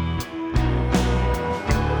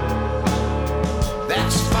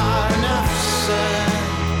 That's far enough, sir.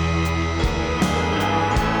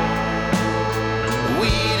 We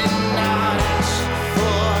did not ask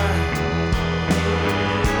for,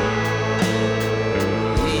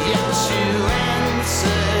 yet you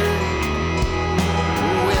answered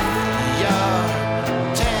with your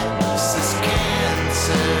Texas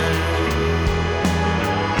cancer.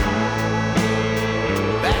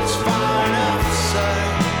 That's far enough, sir.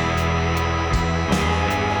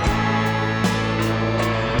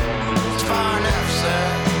 It's far enough, sir.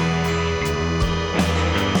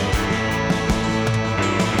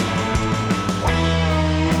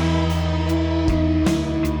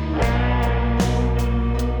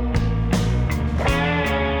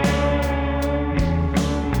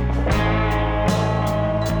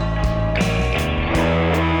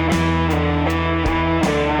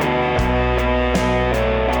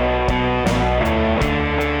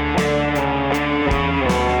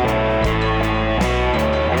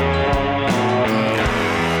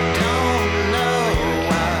 Don't know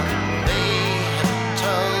what they have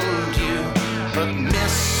told you, but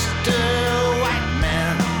Mr. White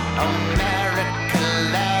Man, America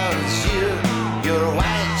loves you. Your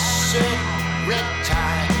white shirt, red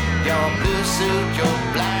tie, your blue suit, your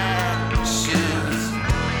black shoes.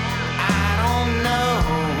 I don't know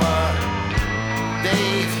what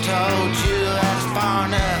they've told you. That's far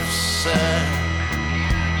enough, sir.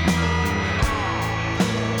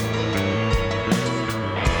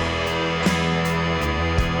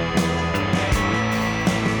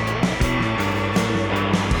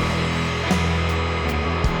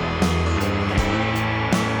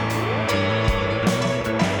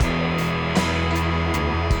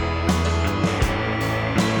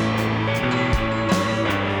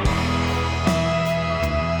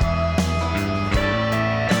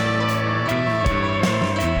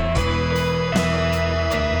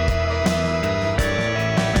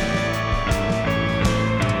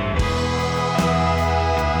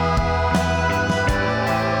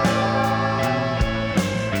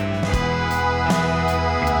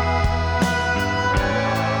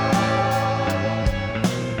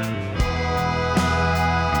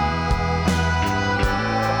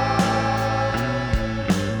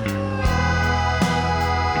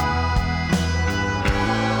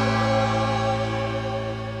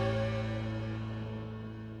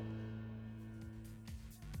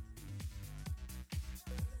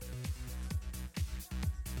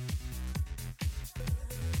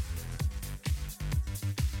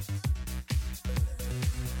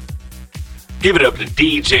 Give it up to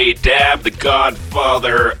DJ Dab, the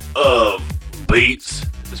godfather of beats,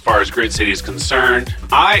 as far as Grit City is concerned.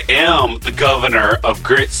 I am the governor of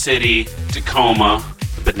Grit City, Tacoma,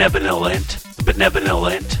 the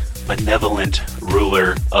benevolent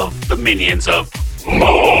ruler of the minions of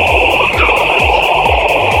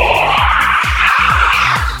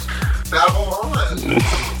Babylon.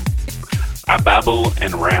 I babble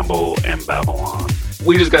and ramble and Babylon.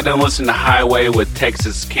 We just got done listening to Highway with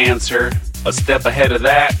Texas Cancer. A step ahead of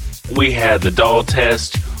that, we had the Doll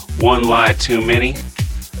Test, One Lie Too Many.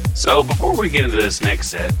 So before we get into this next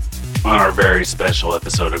set, on our very special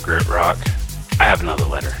episode of Grit Rock, I have another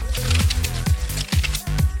letter.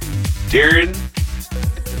 Dear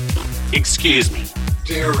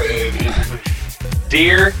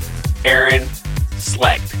Aaron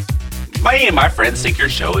Slecht, me and my friends think your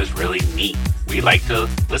show is really neat. We like to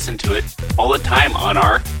listen to it all the time on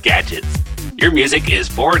our gadgets. Your music is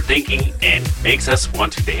forward-thinking and makes us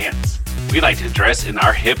want to dance. We like to dress in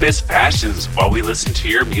our hippest fashions while we listen to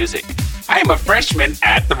your music. I am a freshman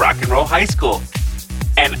at the Rock and Roll High School,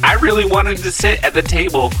 and I really wanted to sit at the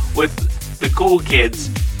table with the cool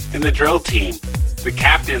kids in the drill team, the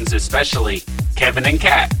captains especially, Kevin and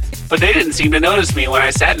Kat, but they didn't seem to notice me when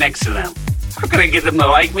I sat next to them. How could I get them to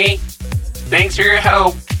like me? Thanks for your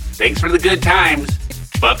help. Thanks for the good times.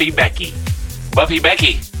 Buffy Becky. Buffy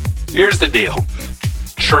Becky, here's the deal.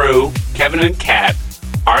 True, Kevin and Kat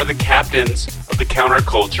are the captains of the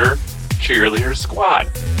counterculture cheerleader squad.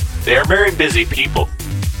 They are very busy people.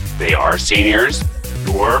 They are seniors.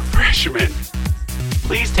 You're freshmen.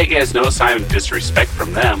 Please take it as no sign of disrespect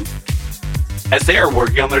from them. As they are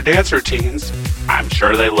working on their dance routines, I'm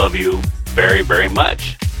sure they love you very, very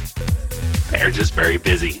much. They're just very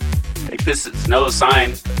busy. Take this as no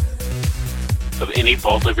sign of any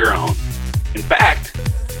fault of your own. In fact,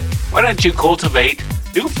 why don't you cultivate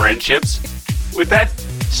new friendships with that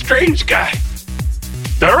strange guy?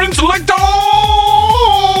 Darren Selector!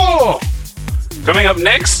 Coming up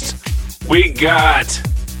next, we got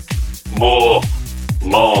more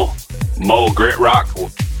Grit Rock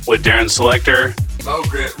with Darren Selector. Mo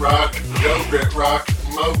Grit Rock, go Grit Rock,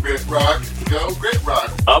 Mo Grit Rock, go Grit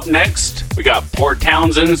Rock. Up next, we got Port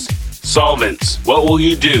Townsend's Solvents. What will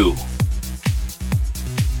you do?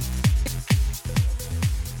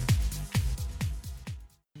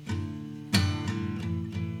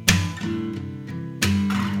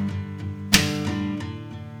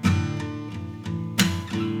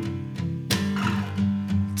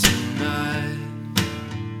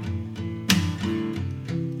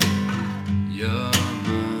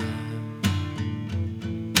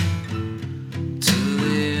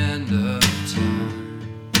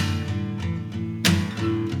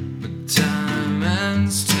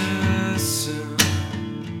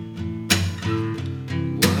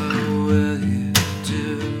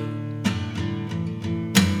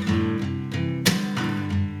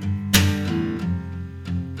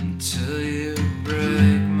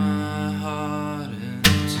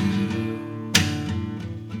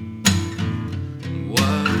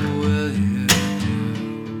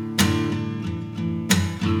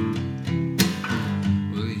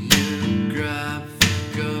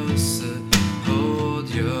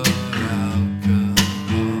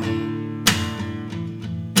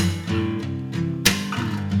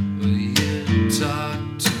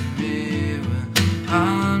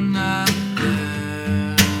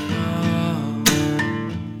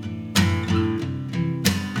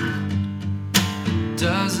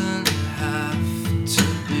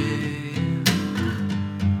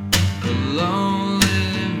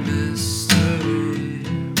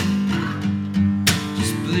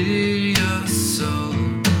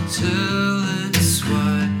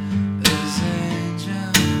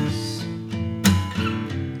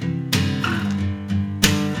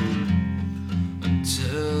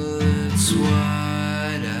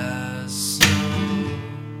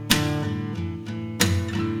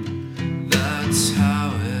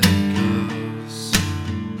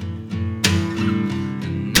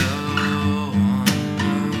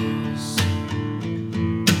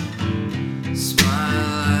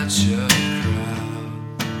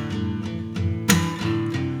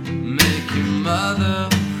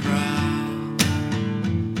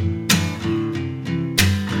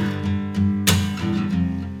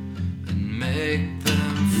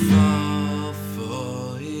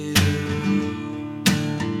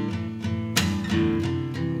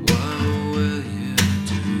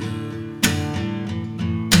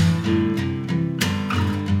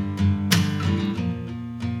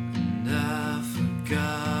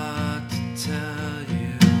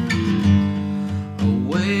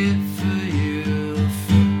 Wait for you.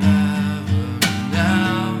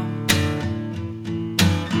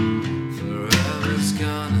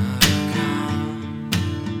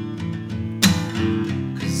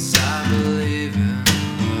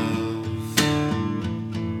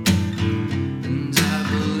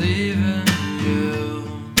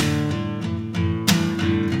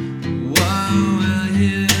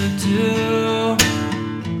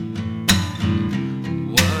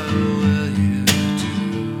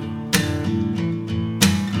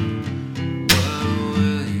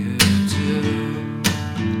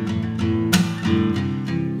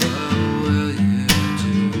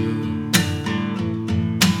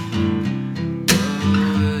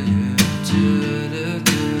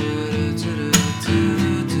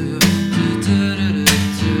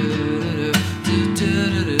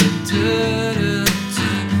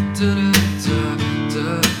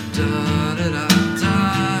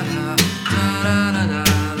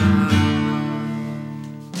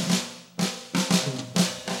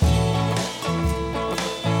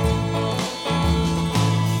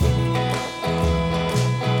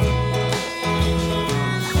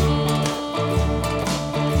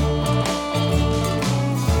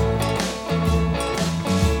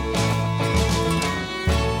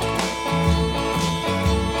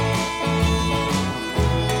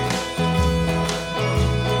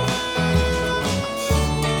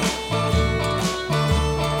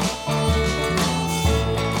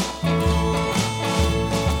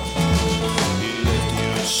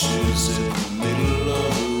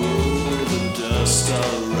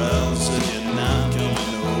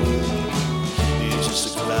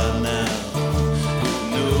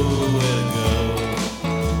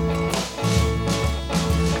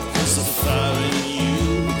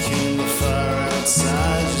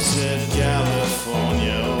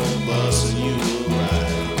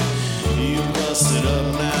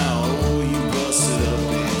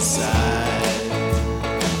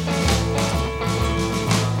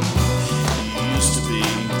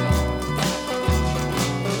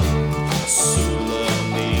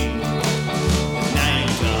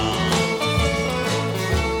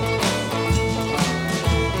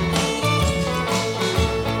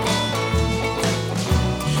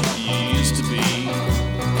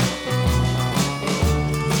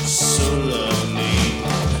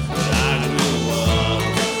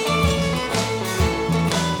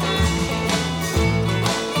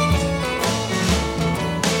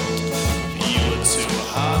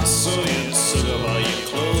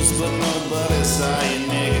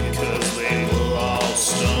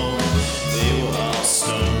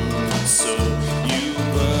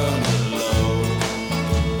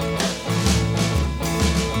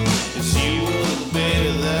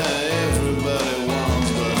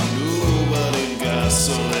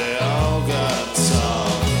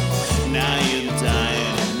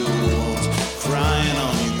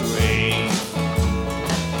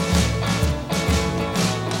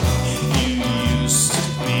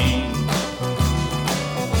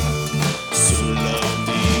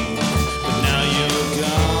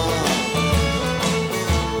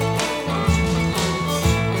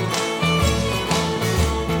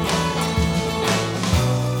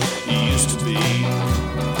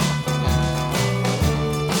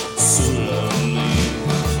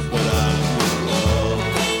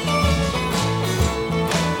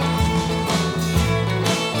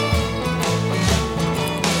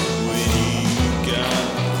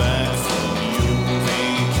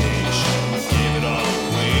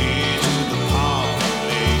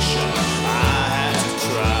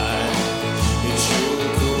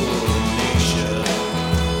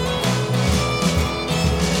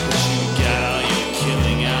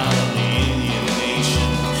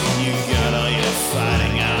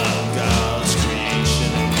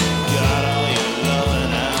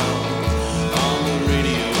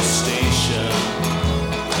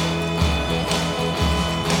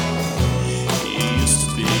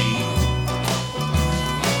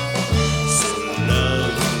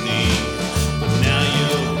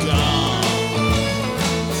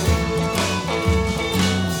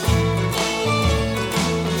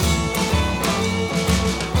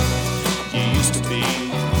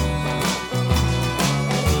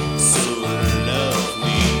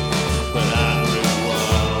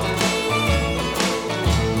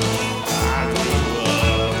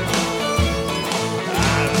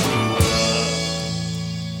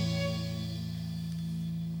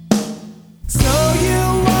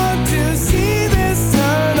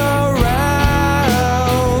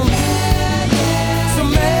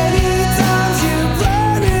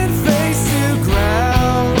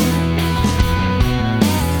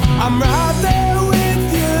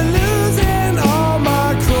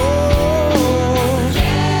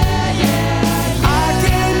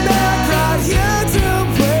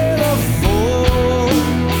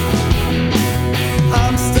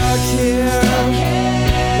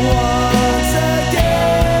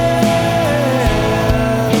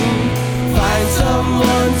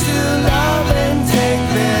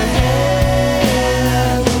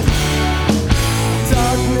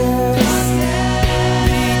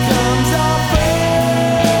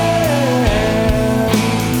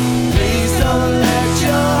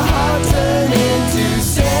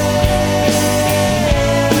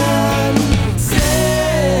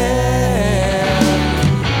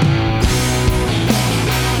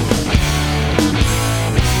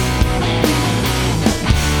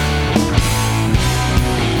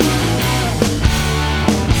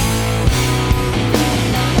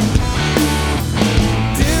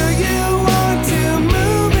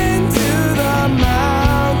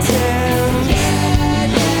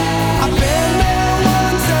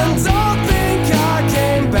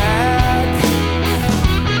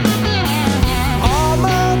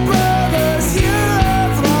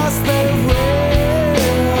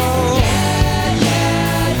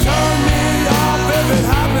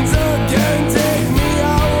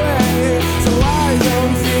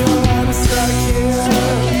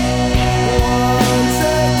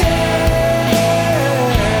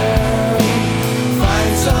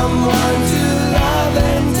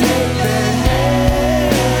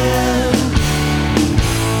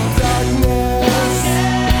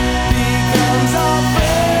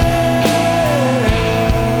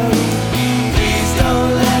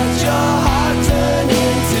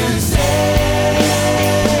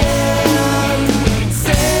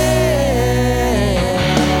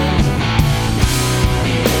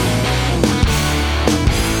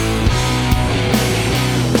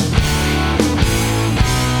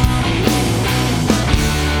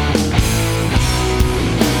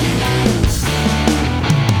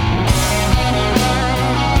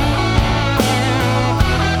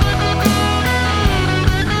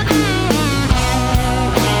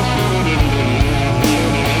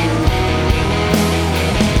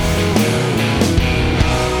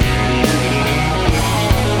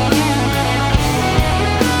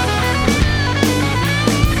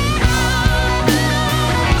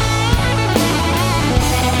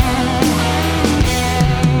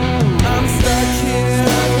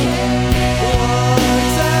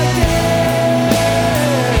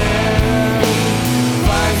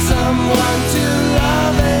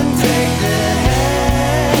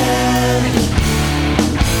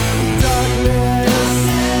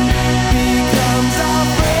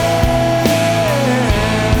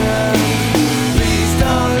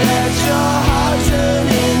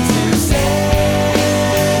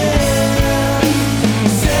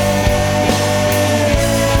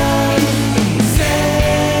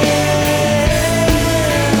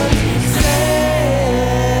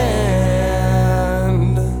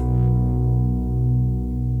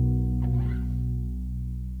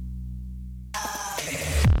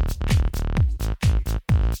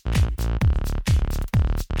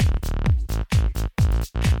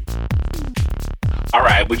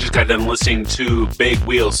 right, we just got done listening to Big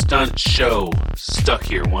Wheel Stunt Show. Stuck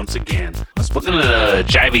here once again. I was looking at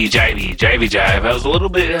Jive. I was a little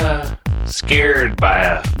bit scared by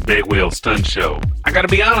a Big Wheel Stunt Show. I gotta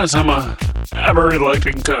be honest, I'm a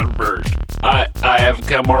reluctant convert. I have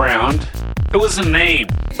come around. It was a name,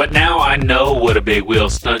 but now I know what a Big Wheel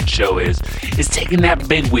Stunt Show is. It's taking that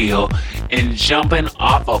big wheel and jumping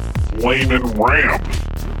off a flaming ramp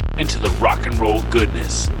into the rock and roll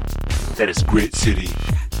goodness that is Grit City,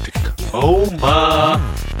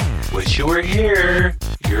 Tacoma. Wish you were here.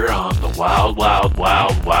 You're on the wild, wild,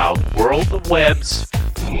 wild, wild world of webs.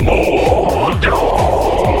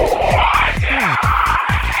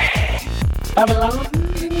 Babylon.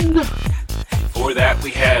 Before that,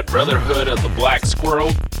 we had Brotherhood of the Black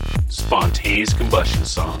Squirrel, Spontaneous Combustion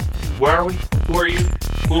Song. Where are we? Who are you?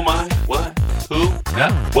 Who am I? What? Who?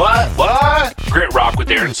 Huh? What? Grit Rock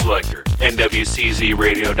with Aaron Selector.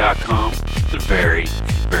 NWCZRadio.com. The very,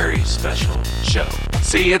 very special show.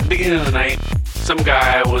 See, at the beginning of the night, some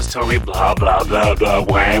guy was telling me blah, blah, blah, blah,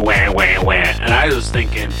 wah, wah, wah, wah. And I was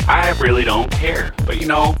thinking, I really don't care. But you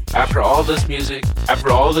know, after all this music,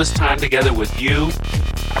 after all this time together with you,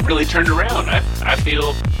 I've really turned around. I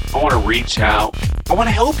feel I want to reach out. I want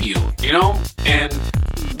to help you, you know? And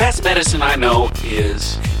best medicine I know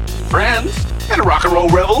is friends and a rock and roll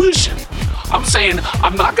revolution. I'm saying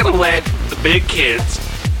I'm not going to let the big kids,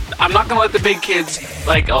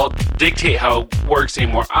 like, dictate how it works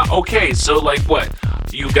anymore. Okay, so like what?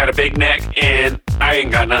 You got a big neck and I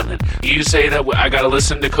ain't got nothing. You say that I gotta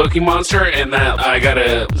listen to Cookie Monster and that I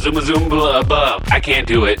gotta zoom above. I can't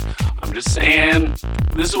do it. I'm just saying,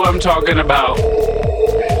 this is what I'm talking about.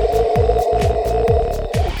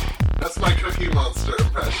 That's my Cookie Monster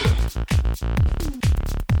impression.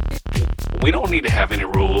 We don't need to have any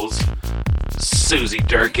rules, Susie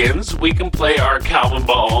Durkins. We can play our Calvin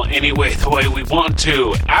ball the way we want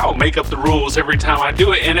to. I'll make up the rules every time I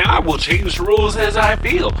do it, and I will change the rules as I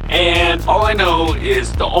feel. And all I know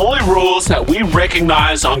is the only rules that we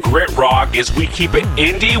recognize on Grit Rock is we keep it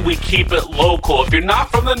indie, we keep it local. If you're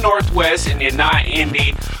not from the Northwest and you're not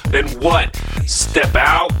indie, then what? Step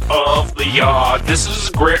out of the yard. This is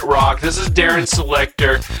Grit Rock. This is Darren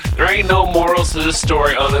Selector. There ain't no morals to this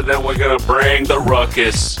story other than we're gonna bring the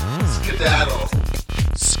ruckus. Skedaddle.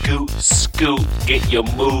 Scoot, get your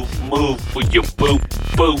move with your boop.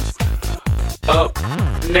 Up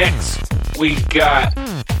next, we got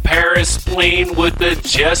Paris Spleen with the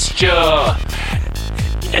gesture.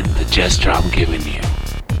 And the gesture I'm giving you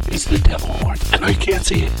is the devil horn. I know you can't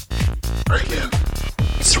see it. I can.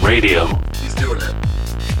 It's radio. He's doing it.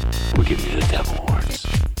 We're giving you the devil horns.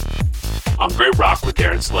 On Grit Rock with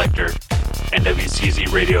Darren Selector,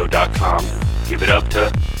 NWCZRadio.com. Give it up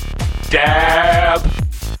to Dab.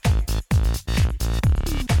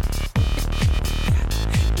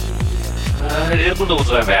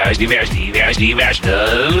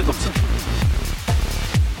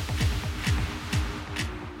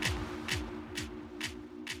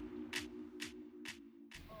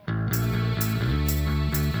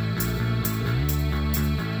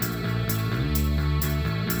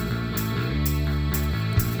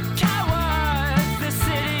 Cowards, the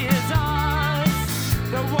city is ours.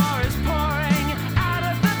 The war is pouring out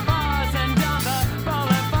of the bars and down the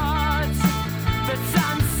boulevards. The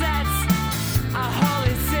sun sets a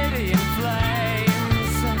holy city in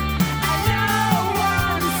flames.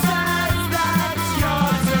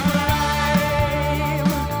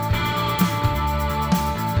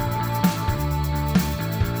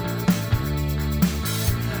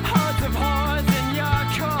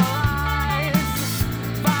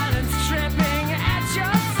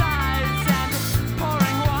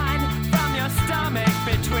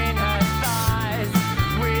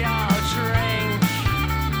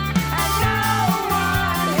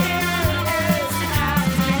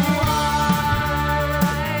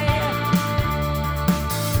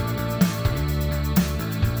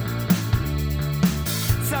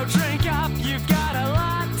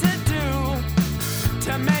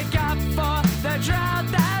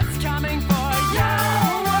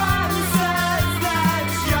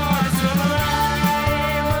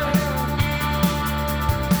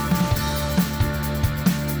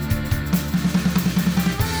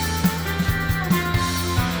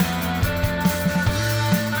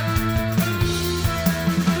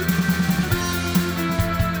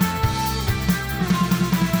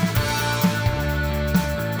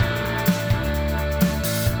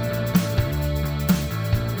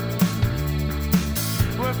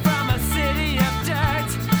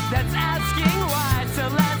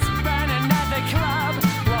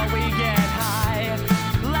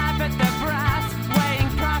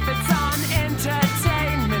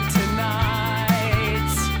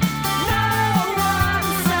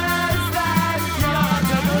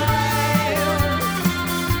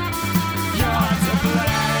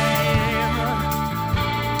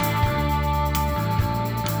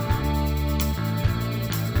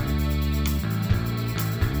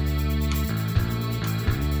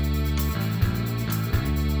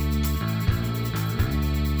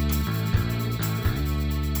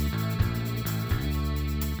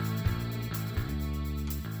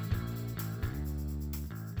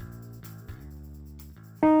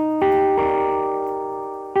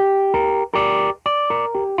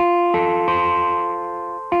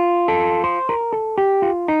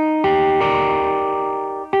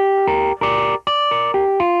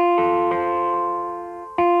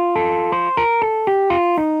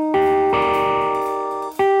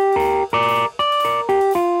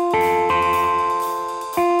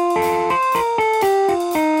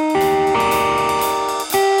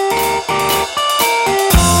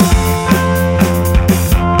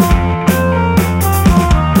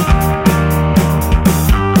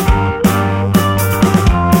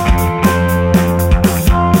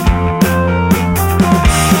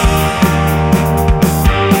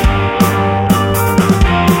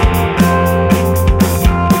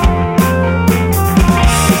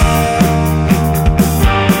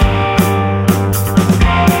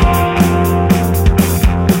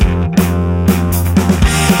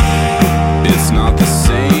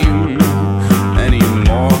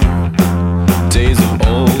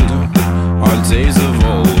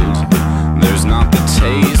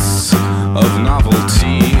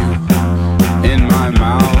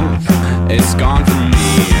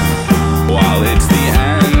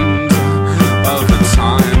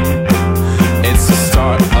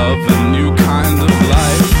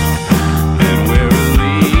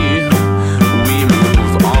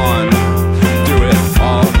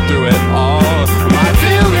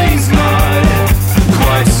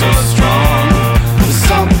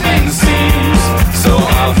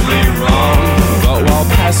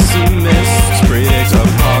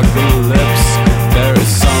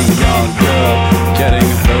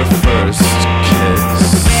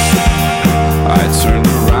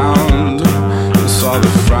 saw the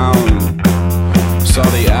frown, saw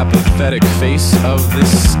the apathetic face of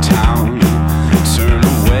this town. Turn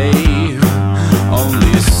away,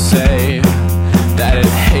 only to say that it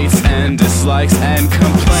hates and dislikes and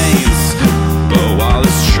complains. But while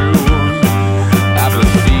it's true,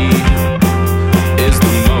 apathy is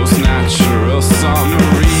the most natural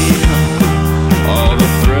summary. All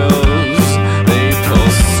the thrills they pull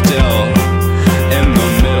still in the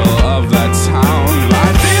middle of that town. My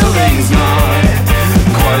feeling's not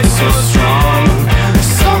quite so strong.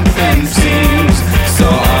 Something seems so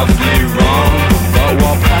awfully wrong. But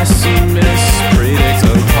while pessimists predict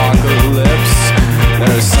apocalypse,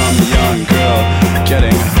 there's some young girl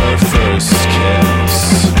getting her first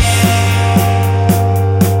kiss.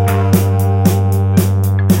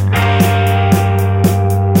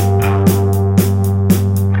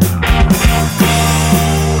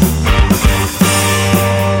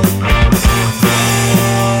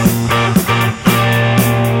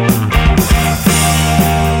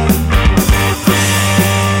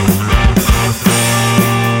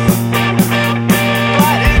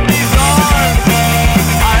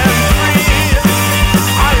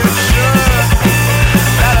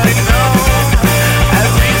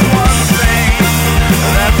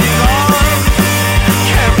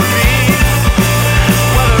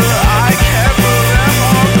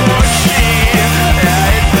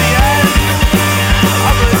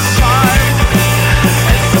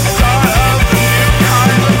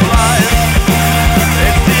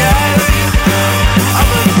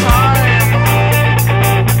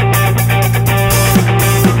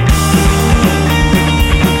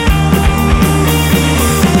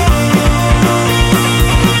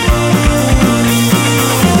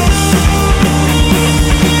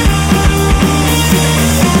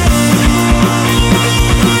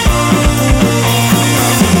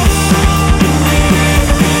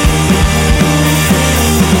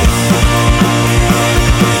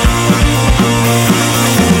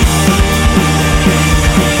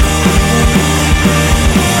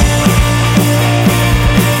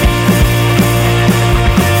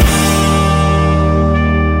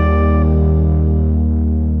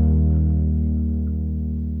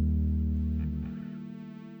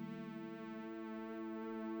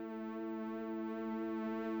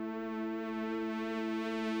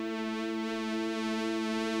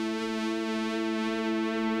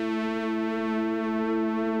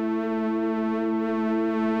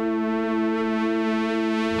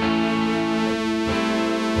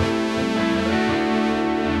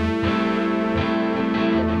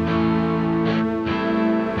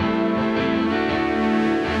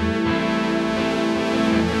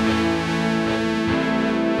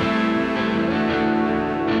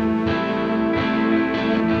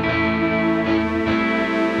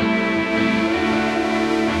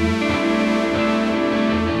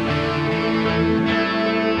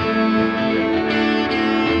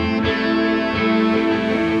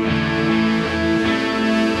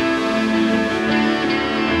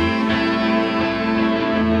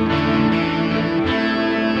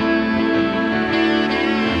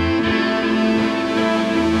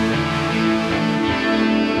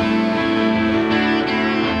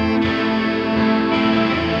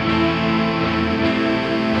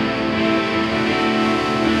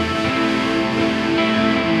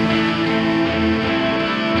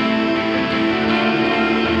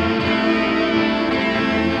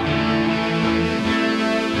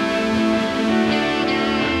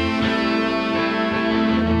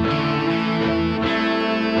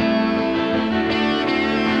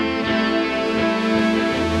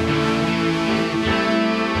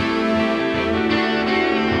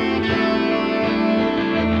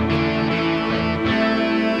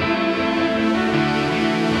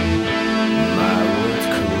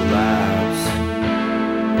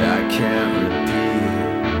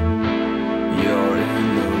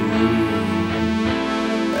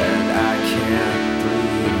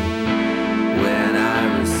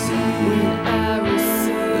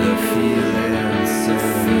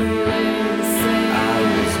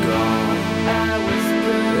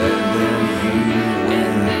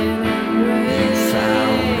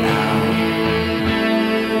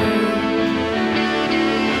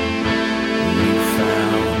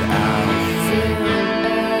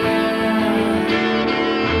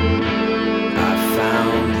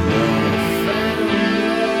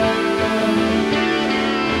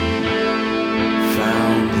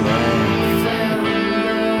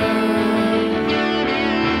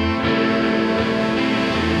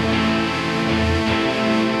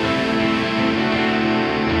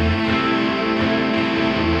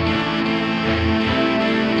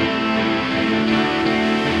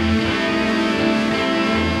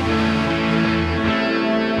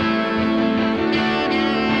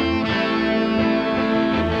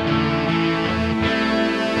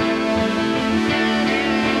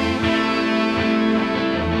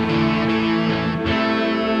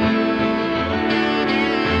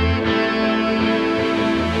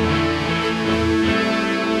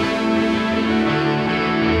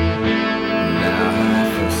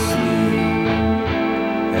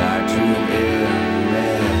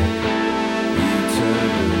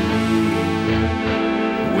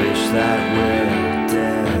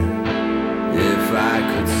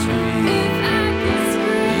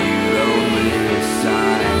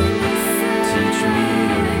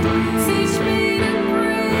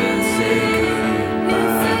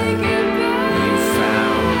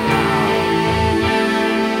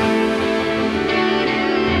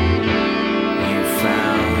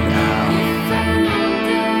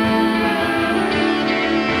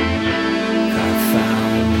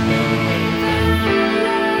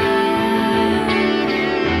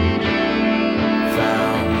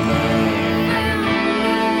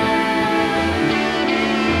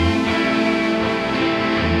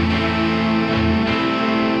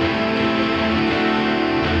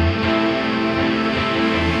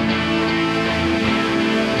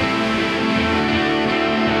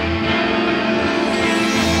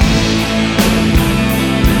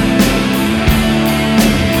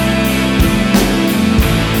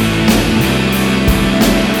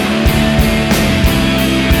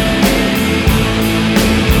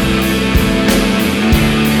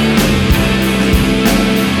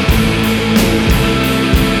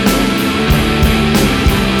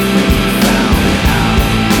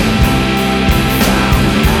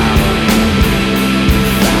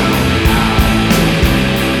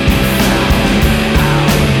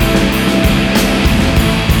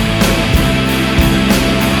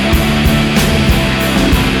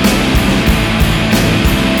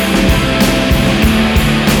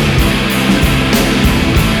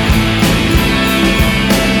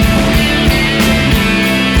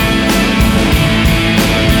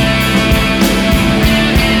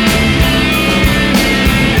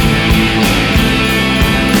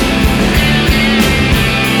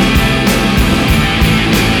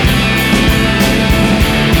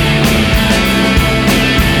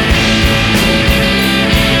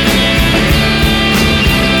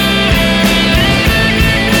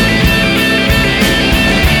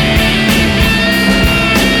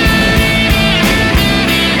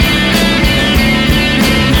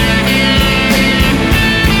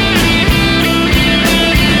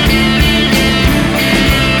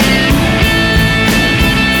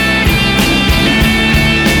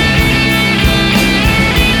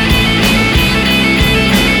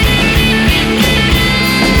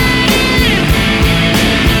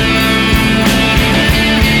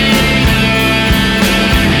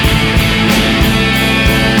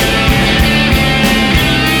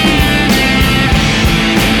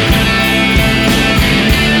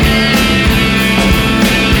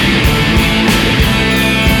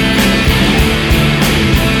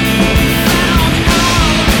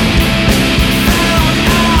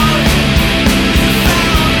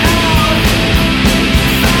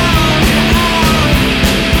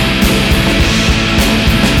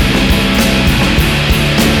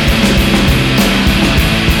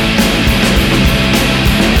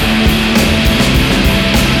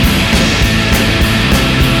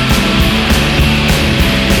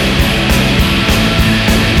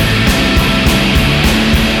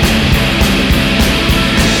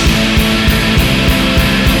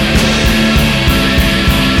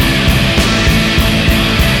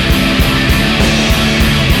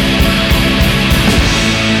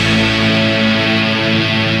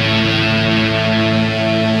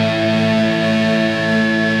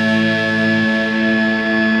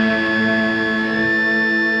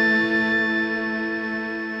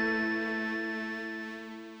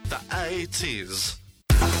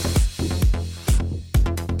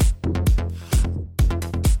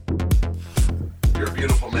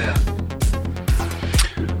 beautiful man.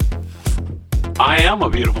 I am a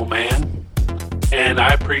beautiful man, and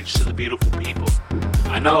I preach to the beautiful people.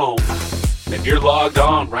 I know that you're logged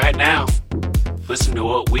on right now. Listen to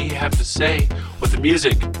what we have to say, what the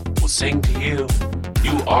music will sing to you.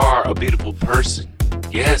 You are a beautiful person.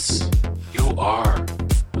 Yes, you are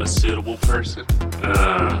a suitable person.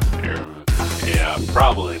 Yeah,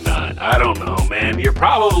 probably not. I don't know, man. You're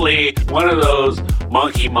probably one of those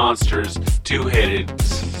monkey monsters, two-headed,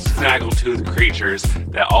 snaggletooth creatures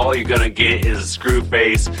that all you're gonna get is screw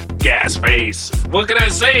face, gas face. What can I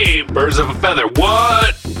say? Birds of a feather.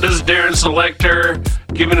 What? This is Darren Selector,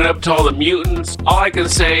 giving it up to all the mutants. All I can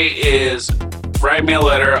say is write me a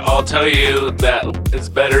letter. I'll tell you that it's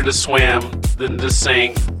better to swim than to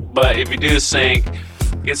sink. But if you do sink,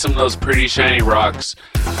 get some of those pretty shiny rocks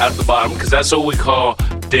at the bottom, because that's what we call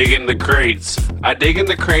digging the crates. I dig in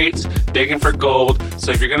the crates, digging for gold.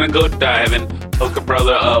 So if you're gonna go diving, hook a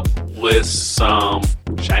brother up with some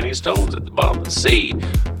shiny stones at the bottom of the sea.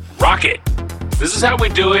 Rock it. This is how we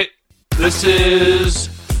do it. This is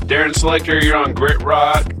Darren Selector. You're on Grit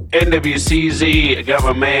Rock, NWCZ. I got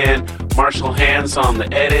my man Marshall Hands on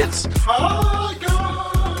the edits. Hi,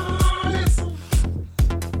 guys!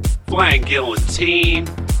 Flying Guillotine.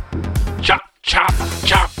 Chop, chop,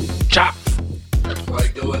 chop, chop. I play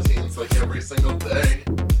guillotines like every single day.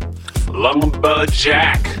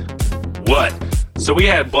 Lumberjack. What? So we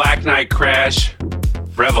had Black Knight Crash,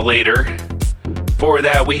 Revelator. Before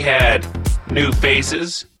that we had New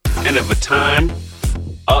Faces, End of a Time.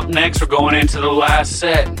 Up next we're going into the last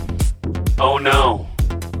set. Oh no.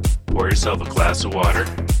 Pour yourself a glass of water.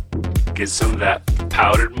 Get some of that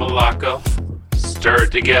powdered Morocco. Stir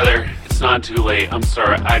it together. It's not too late. I'm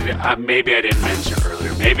sorry. I maybe I didn't mention it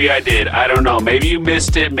earlier. Maybe I did. I don't know. Maybe you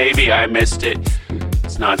missed it. Maybe I missed it.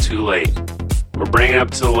 It's not too late. We're bringing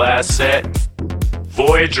up to the last set.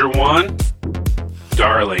 Voyager 1.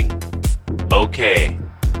 Darling. Okay.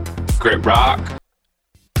 Grit Rock.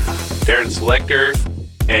 Darren Selector.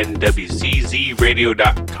 And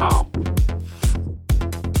WCZRadio.com.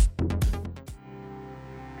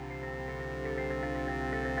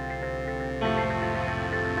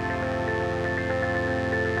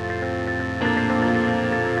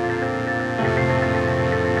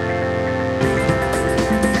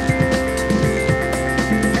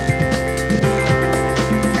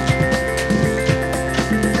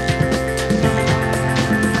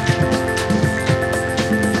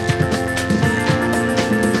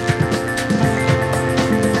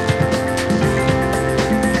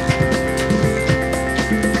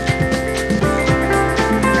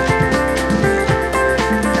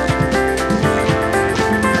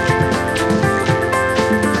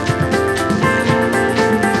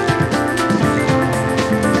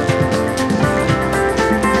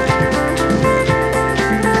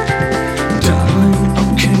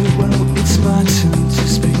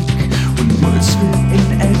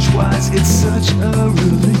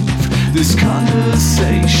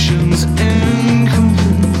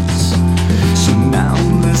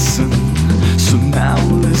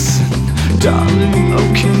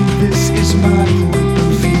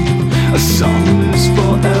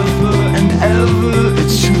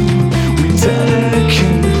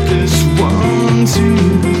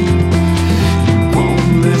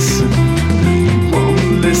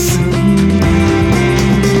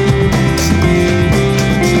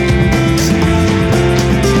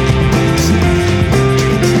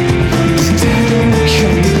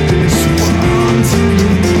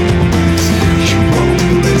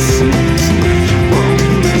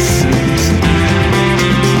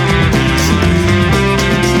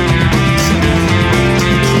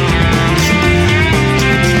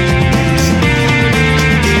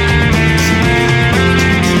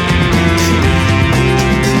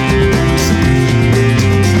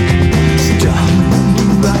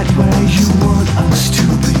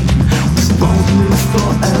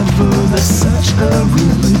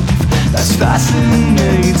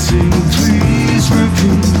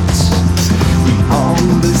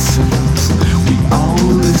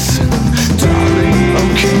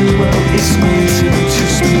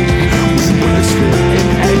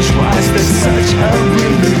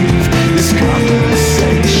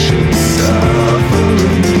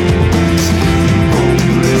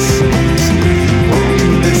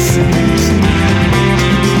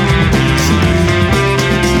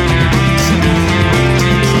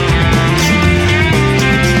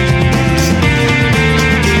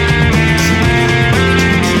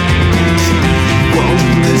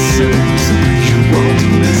 Listen.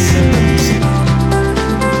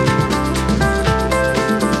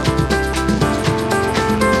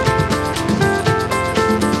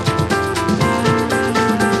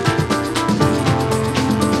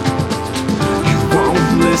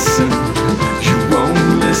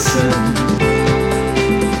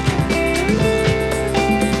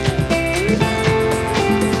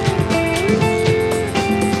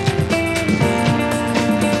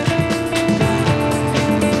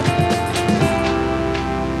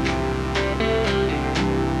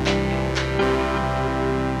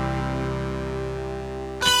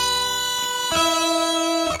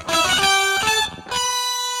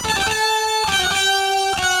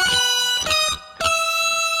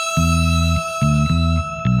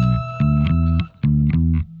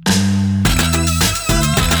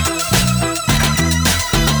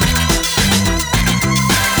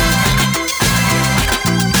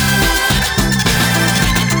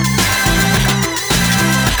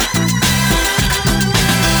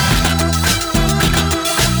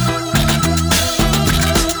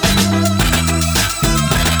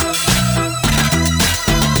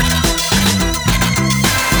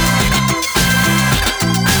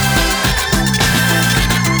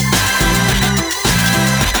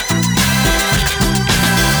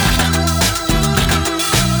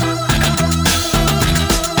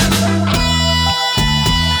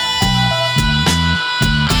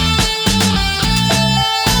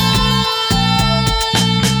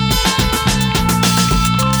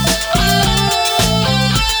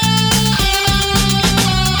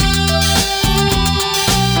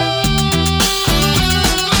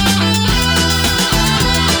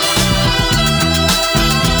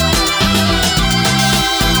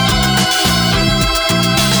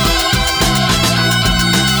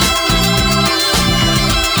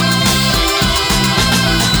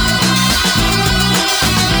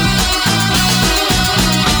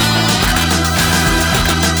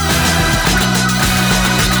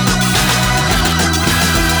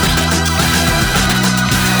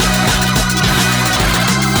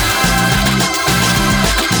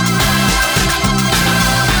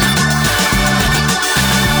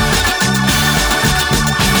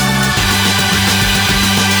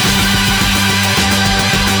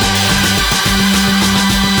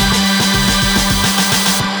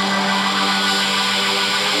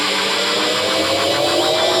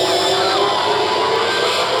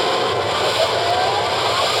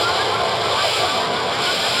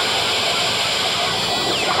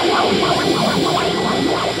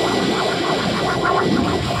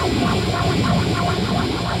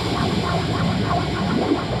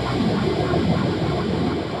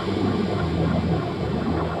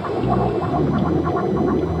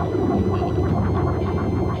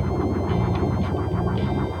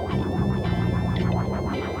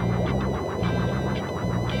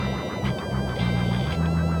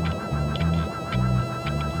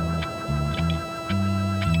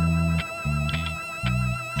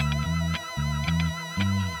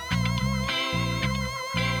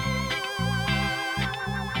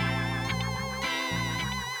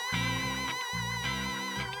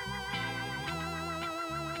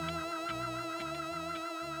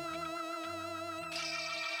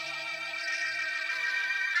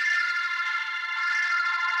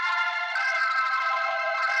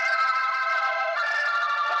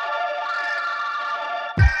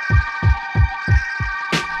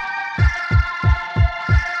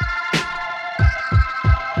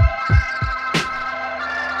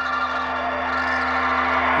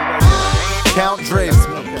 Count Drake,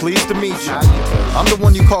 pleased to meet you. I'm the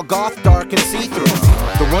one you call goth, dark, and see-through.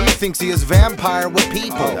 The one who thinks he is vampire with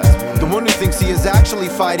people. The one who thinks he is actually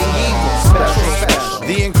fighting evil. Special.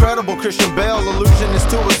 The incredible Christian Bale, illusionist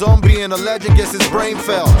to his own being a legend, guess his brain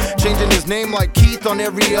fell. Changing his name like Keith on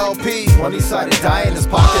every LP. 20-sided die in his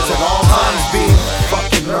pockets at all times be.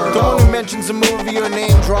 Fucking nerd. The one who mentions a movie or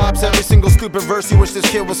name drops every single stupid verse you wish this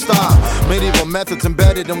kid would stop. Medieval methods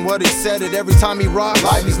embedded in what he said it. Every time he rocks,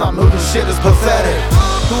 life he's not moving, shit is pathetic.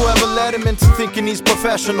 Whoever led him into thinking he's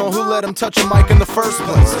professional? Who let him touch a mic in the first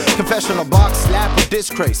place? Confessional box, slap, or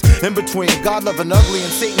disgrace. In between God loving ugly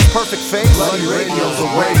and Satan's perfect face. Bloody radio's a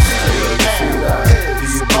waste. Do you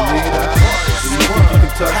believe that? Do you think you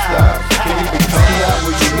can touch that? Can you become that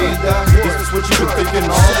when you need that? Is this what you've been thinking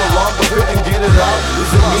all along but couldn't get it out?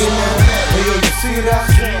 Is it me, man? Hey, yo, you see that?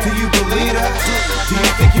 Do you believe that? Do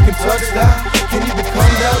you think you can touch that? Can you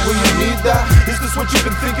become that when you need that? Is this what you've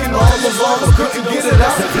been thinking all along but couldn't get it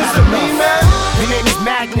out? Is it me, man? My name is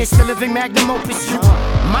Magnus, the living magnum opus. You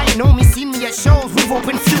might know me, seen me at shows, we've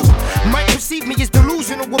opened few. Might perceive me as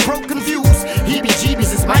delusional with broken views.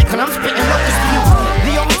 Heebie-jeebies is Michael, I'm spitting locust views.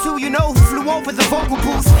 The only two you know who flew over the vocal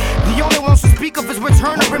booth. The only ones who speak of is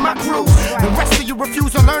returner in my crew. The rest of you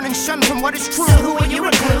refuse to learn and shun from what is true. Who are you,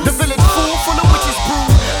 recluse? The village fool full of witches brew.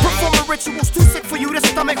 Performing rituals too sick for you to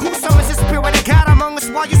stomach. Who summons the spirit of God among us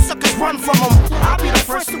while you suckers run from them? I'll be the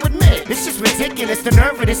first to admit it's just ridiculous. The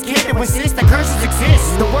nerve of this kid to insist that curses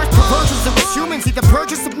exist. The worst perversions of us humans either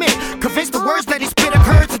purge or submit. Convinced the words that he spit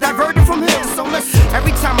occurred to divert it from him. So listen,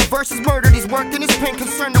 every time a verse is murdered, he's worked in his pen.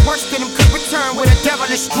 Concerned the worst in him could return with a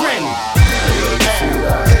devilish grin. Do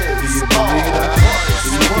you believe that? Do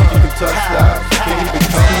you think you can touch that? Can you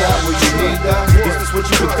become that when you need that? Is this what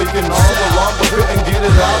you've been thinking all along but couldn't get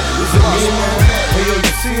it out? Is it me, man? Hey, yo,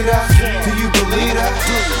 you see that? Do you believe that?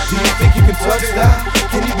 Do you think you can touch that?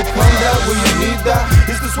 Can you become that when you need that?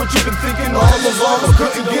 Is this what you've been thinking all along but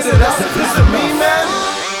couldn't get it out? Is it me, man?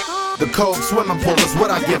 The cold swimming pool is what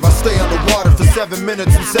I give. I stay underwater for 7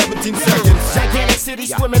 minutes and 17 seconds. Gigantic city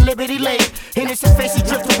swimming Liberty Lake. Innocent faces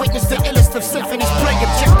drift to witness the illest of symphonies play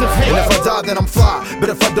objective hate. And if I die then I'm fly, but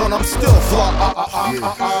if I don't I'm still fly.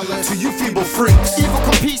 To you feeble freaks. Evil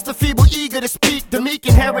competes, the feeble eager to speak. The meek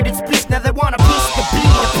inherited speech, now they want a piece of the beat,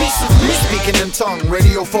 a piece of me. Speaking in tongue,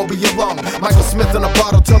 radiophobia lung. Michael Smith in a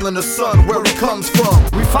bottle telling the sun where he comes from.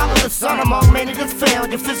 We follow the sun among many that failed.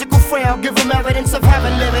 Your physical frail, give them evidence of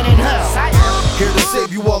heaven living in hell. Here to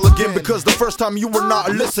save you all again because the first time you were not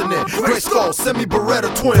listening. Gray Skull,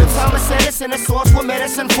 semi-Beretta twins. Thomas Edison, a source with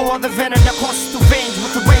medicine for the venom that courses through veins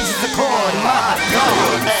with the ranges of corn. My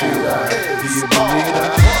God. Do you believe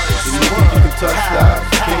that? Do you think you can touch that?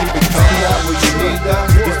 Can you become that when you need that?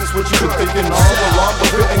 Is this what you've been thinking all along but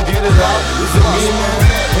couldn't get it out? Is it me, man?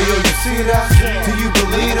 Hey, yo, you see that? Do you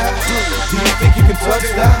believe that? Do you think you can touch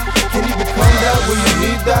that? Can you become that when you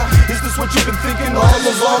need that? Is this what you've been thinking all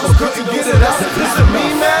along but couldn't get it out? Is it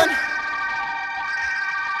me, man?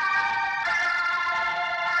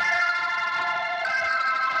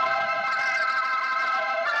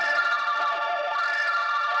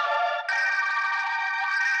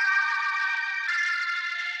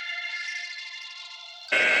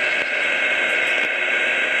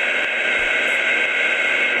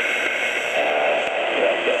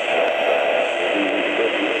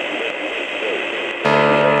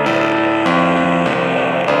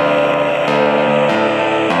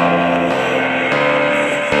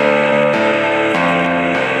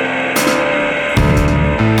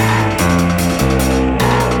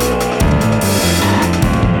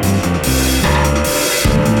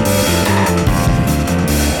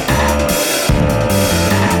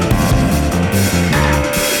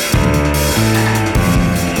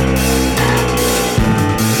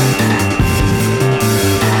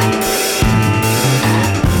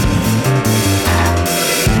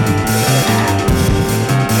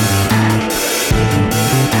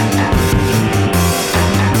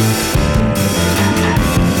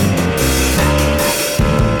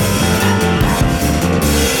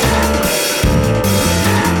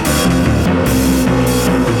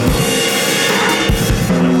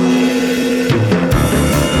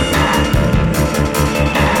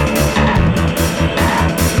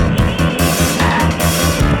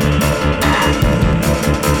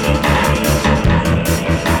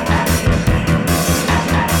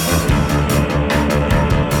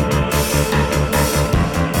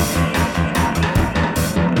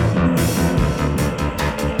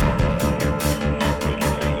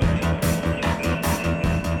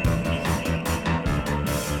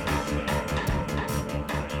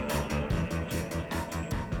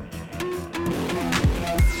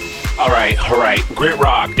 All right. Grit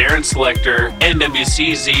Rock, Darren Selector,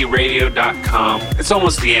 NWCZradio.com. It's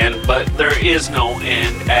almost the end, but there is no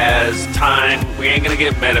end as time. We ain't gonna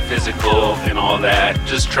get metaphysical and all that.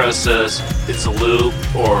 Just trust us. It's a loop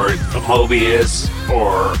or a Mobius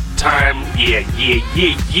or time. Yeah.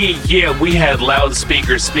 We had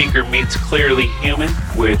Loudspeaker Speaker Meets Clearly Human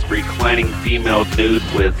with Reclining Female Dude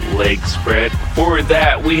with Legs Spread. Before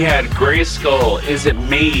that, we had Gray Skull, Is It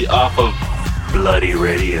Me off of Bloody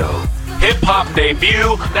Radio. Hip hop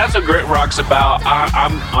debut. That's what Grit Rock's about.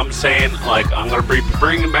 I'm saying, like, I'm gonna be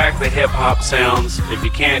bringing back the hip hop sounds. If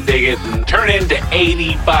you can't dig it, then turn into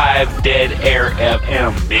 85 Dead Air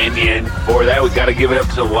FM, minion. For that, we gotta give it up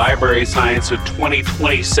to the Library Science with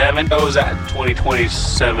 2027. I was at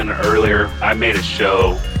 2027 earlier. I made a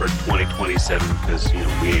show for 2027 because, you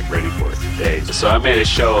know, we ain't ready for it today. So I made a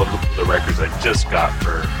show of the records I just got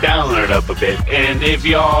for download it up a bit. And if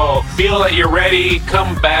y'all feel that you're ready,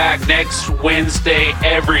 come back next Wednesday.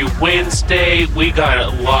 Every Wednesday, we got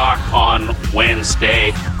it locked on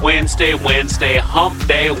Wednesday, Hump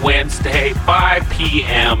Day Wednesday, 5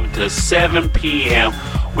 p.m. to 7 p.m.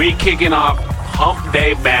 We kicking off Hump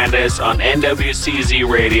Day Madness on NWCZ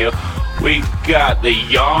Radio. We got the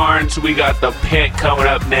Yarns, we got the Pit coming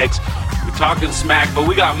up next. We're talking smack, but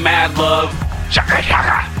we got Mad Love. Shaka.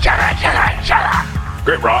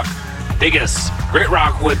 Grit Rock. Dig us. Grit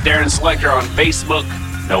Rock with Darren Selector on Facebook.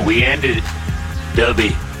 No, we ended it.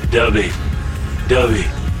 Dubby.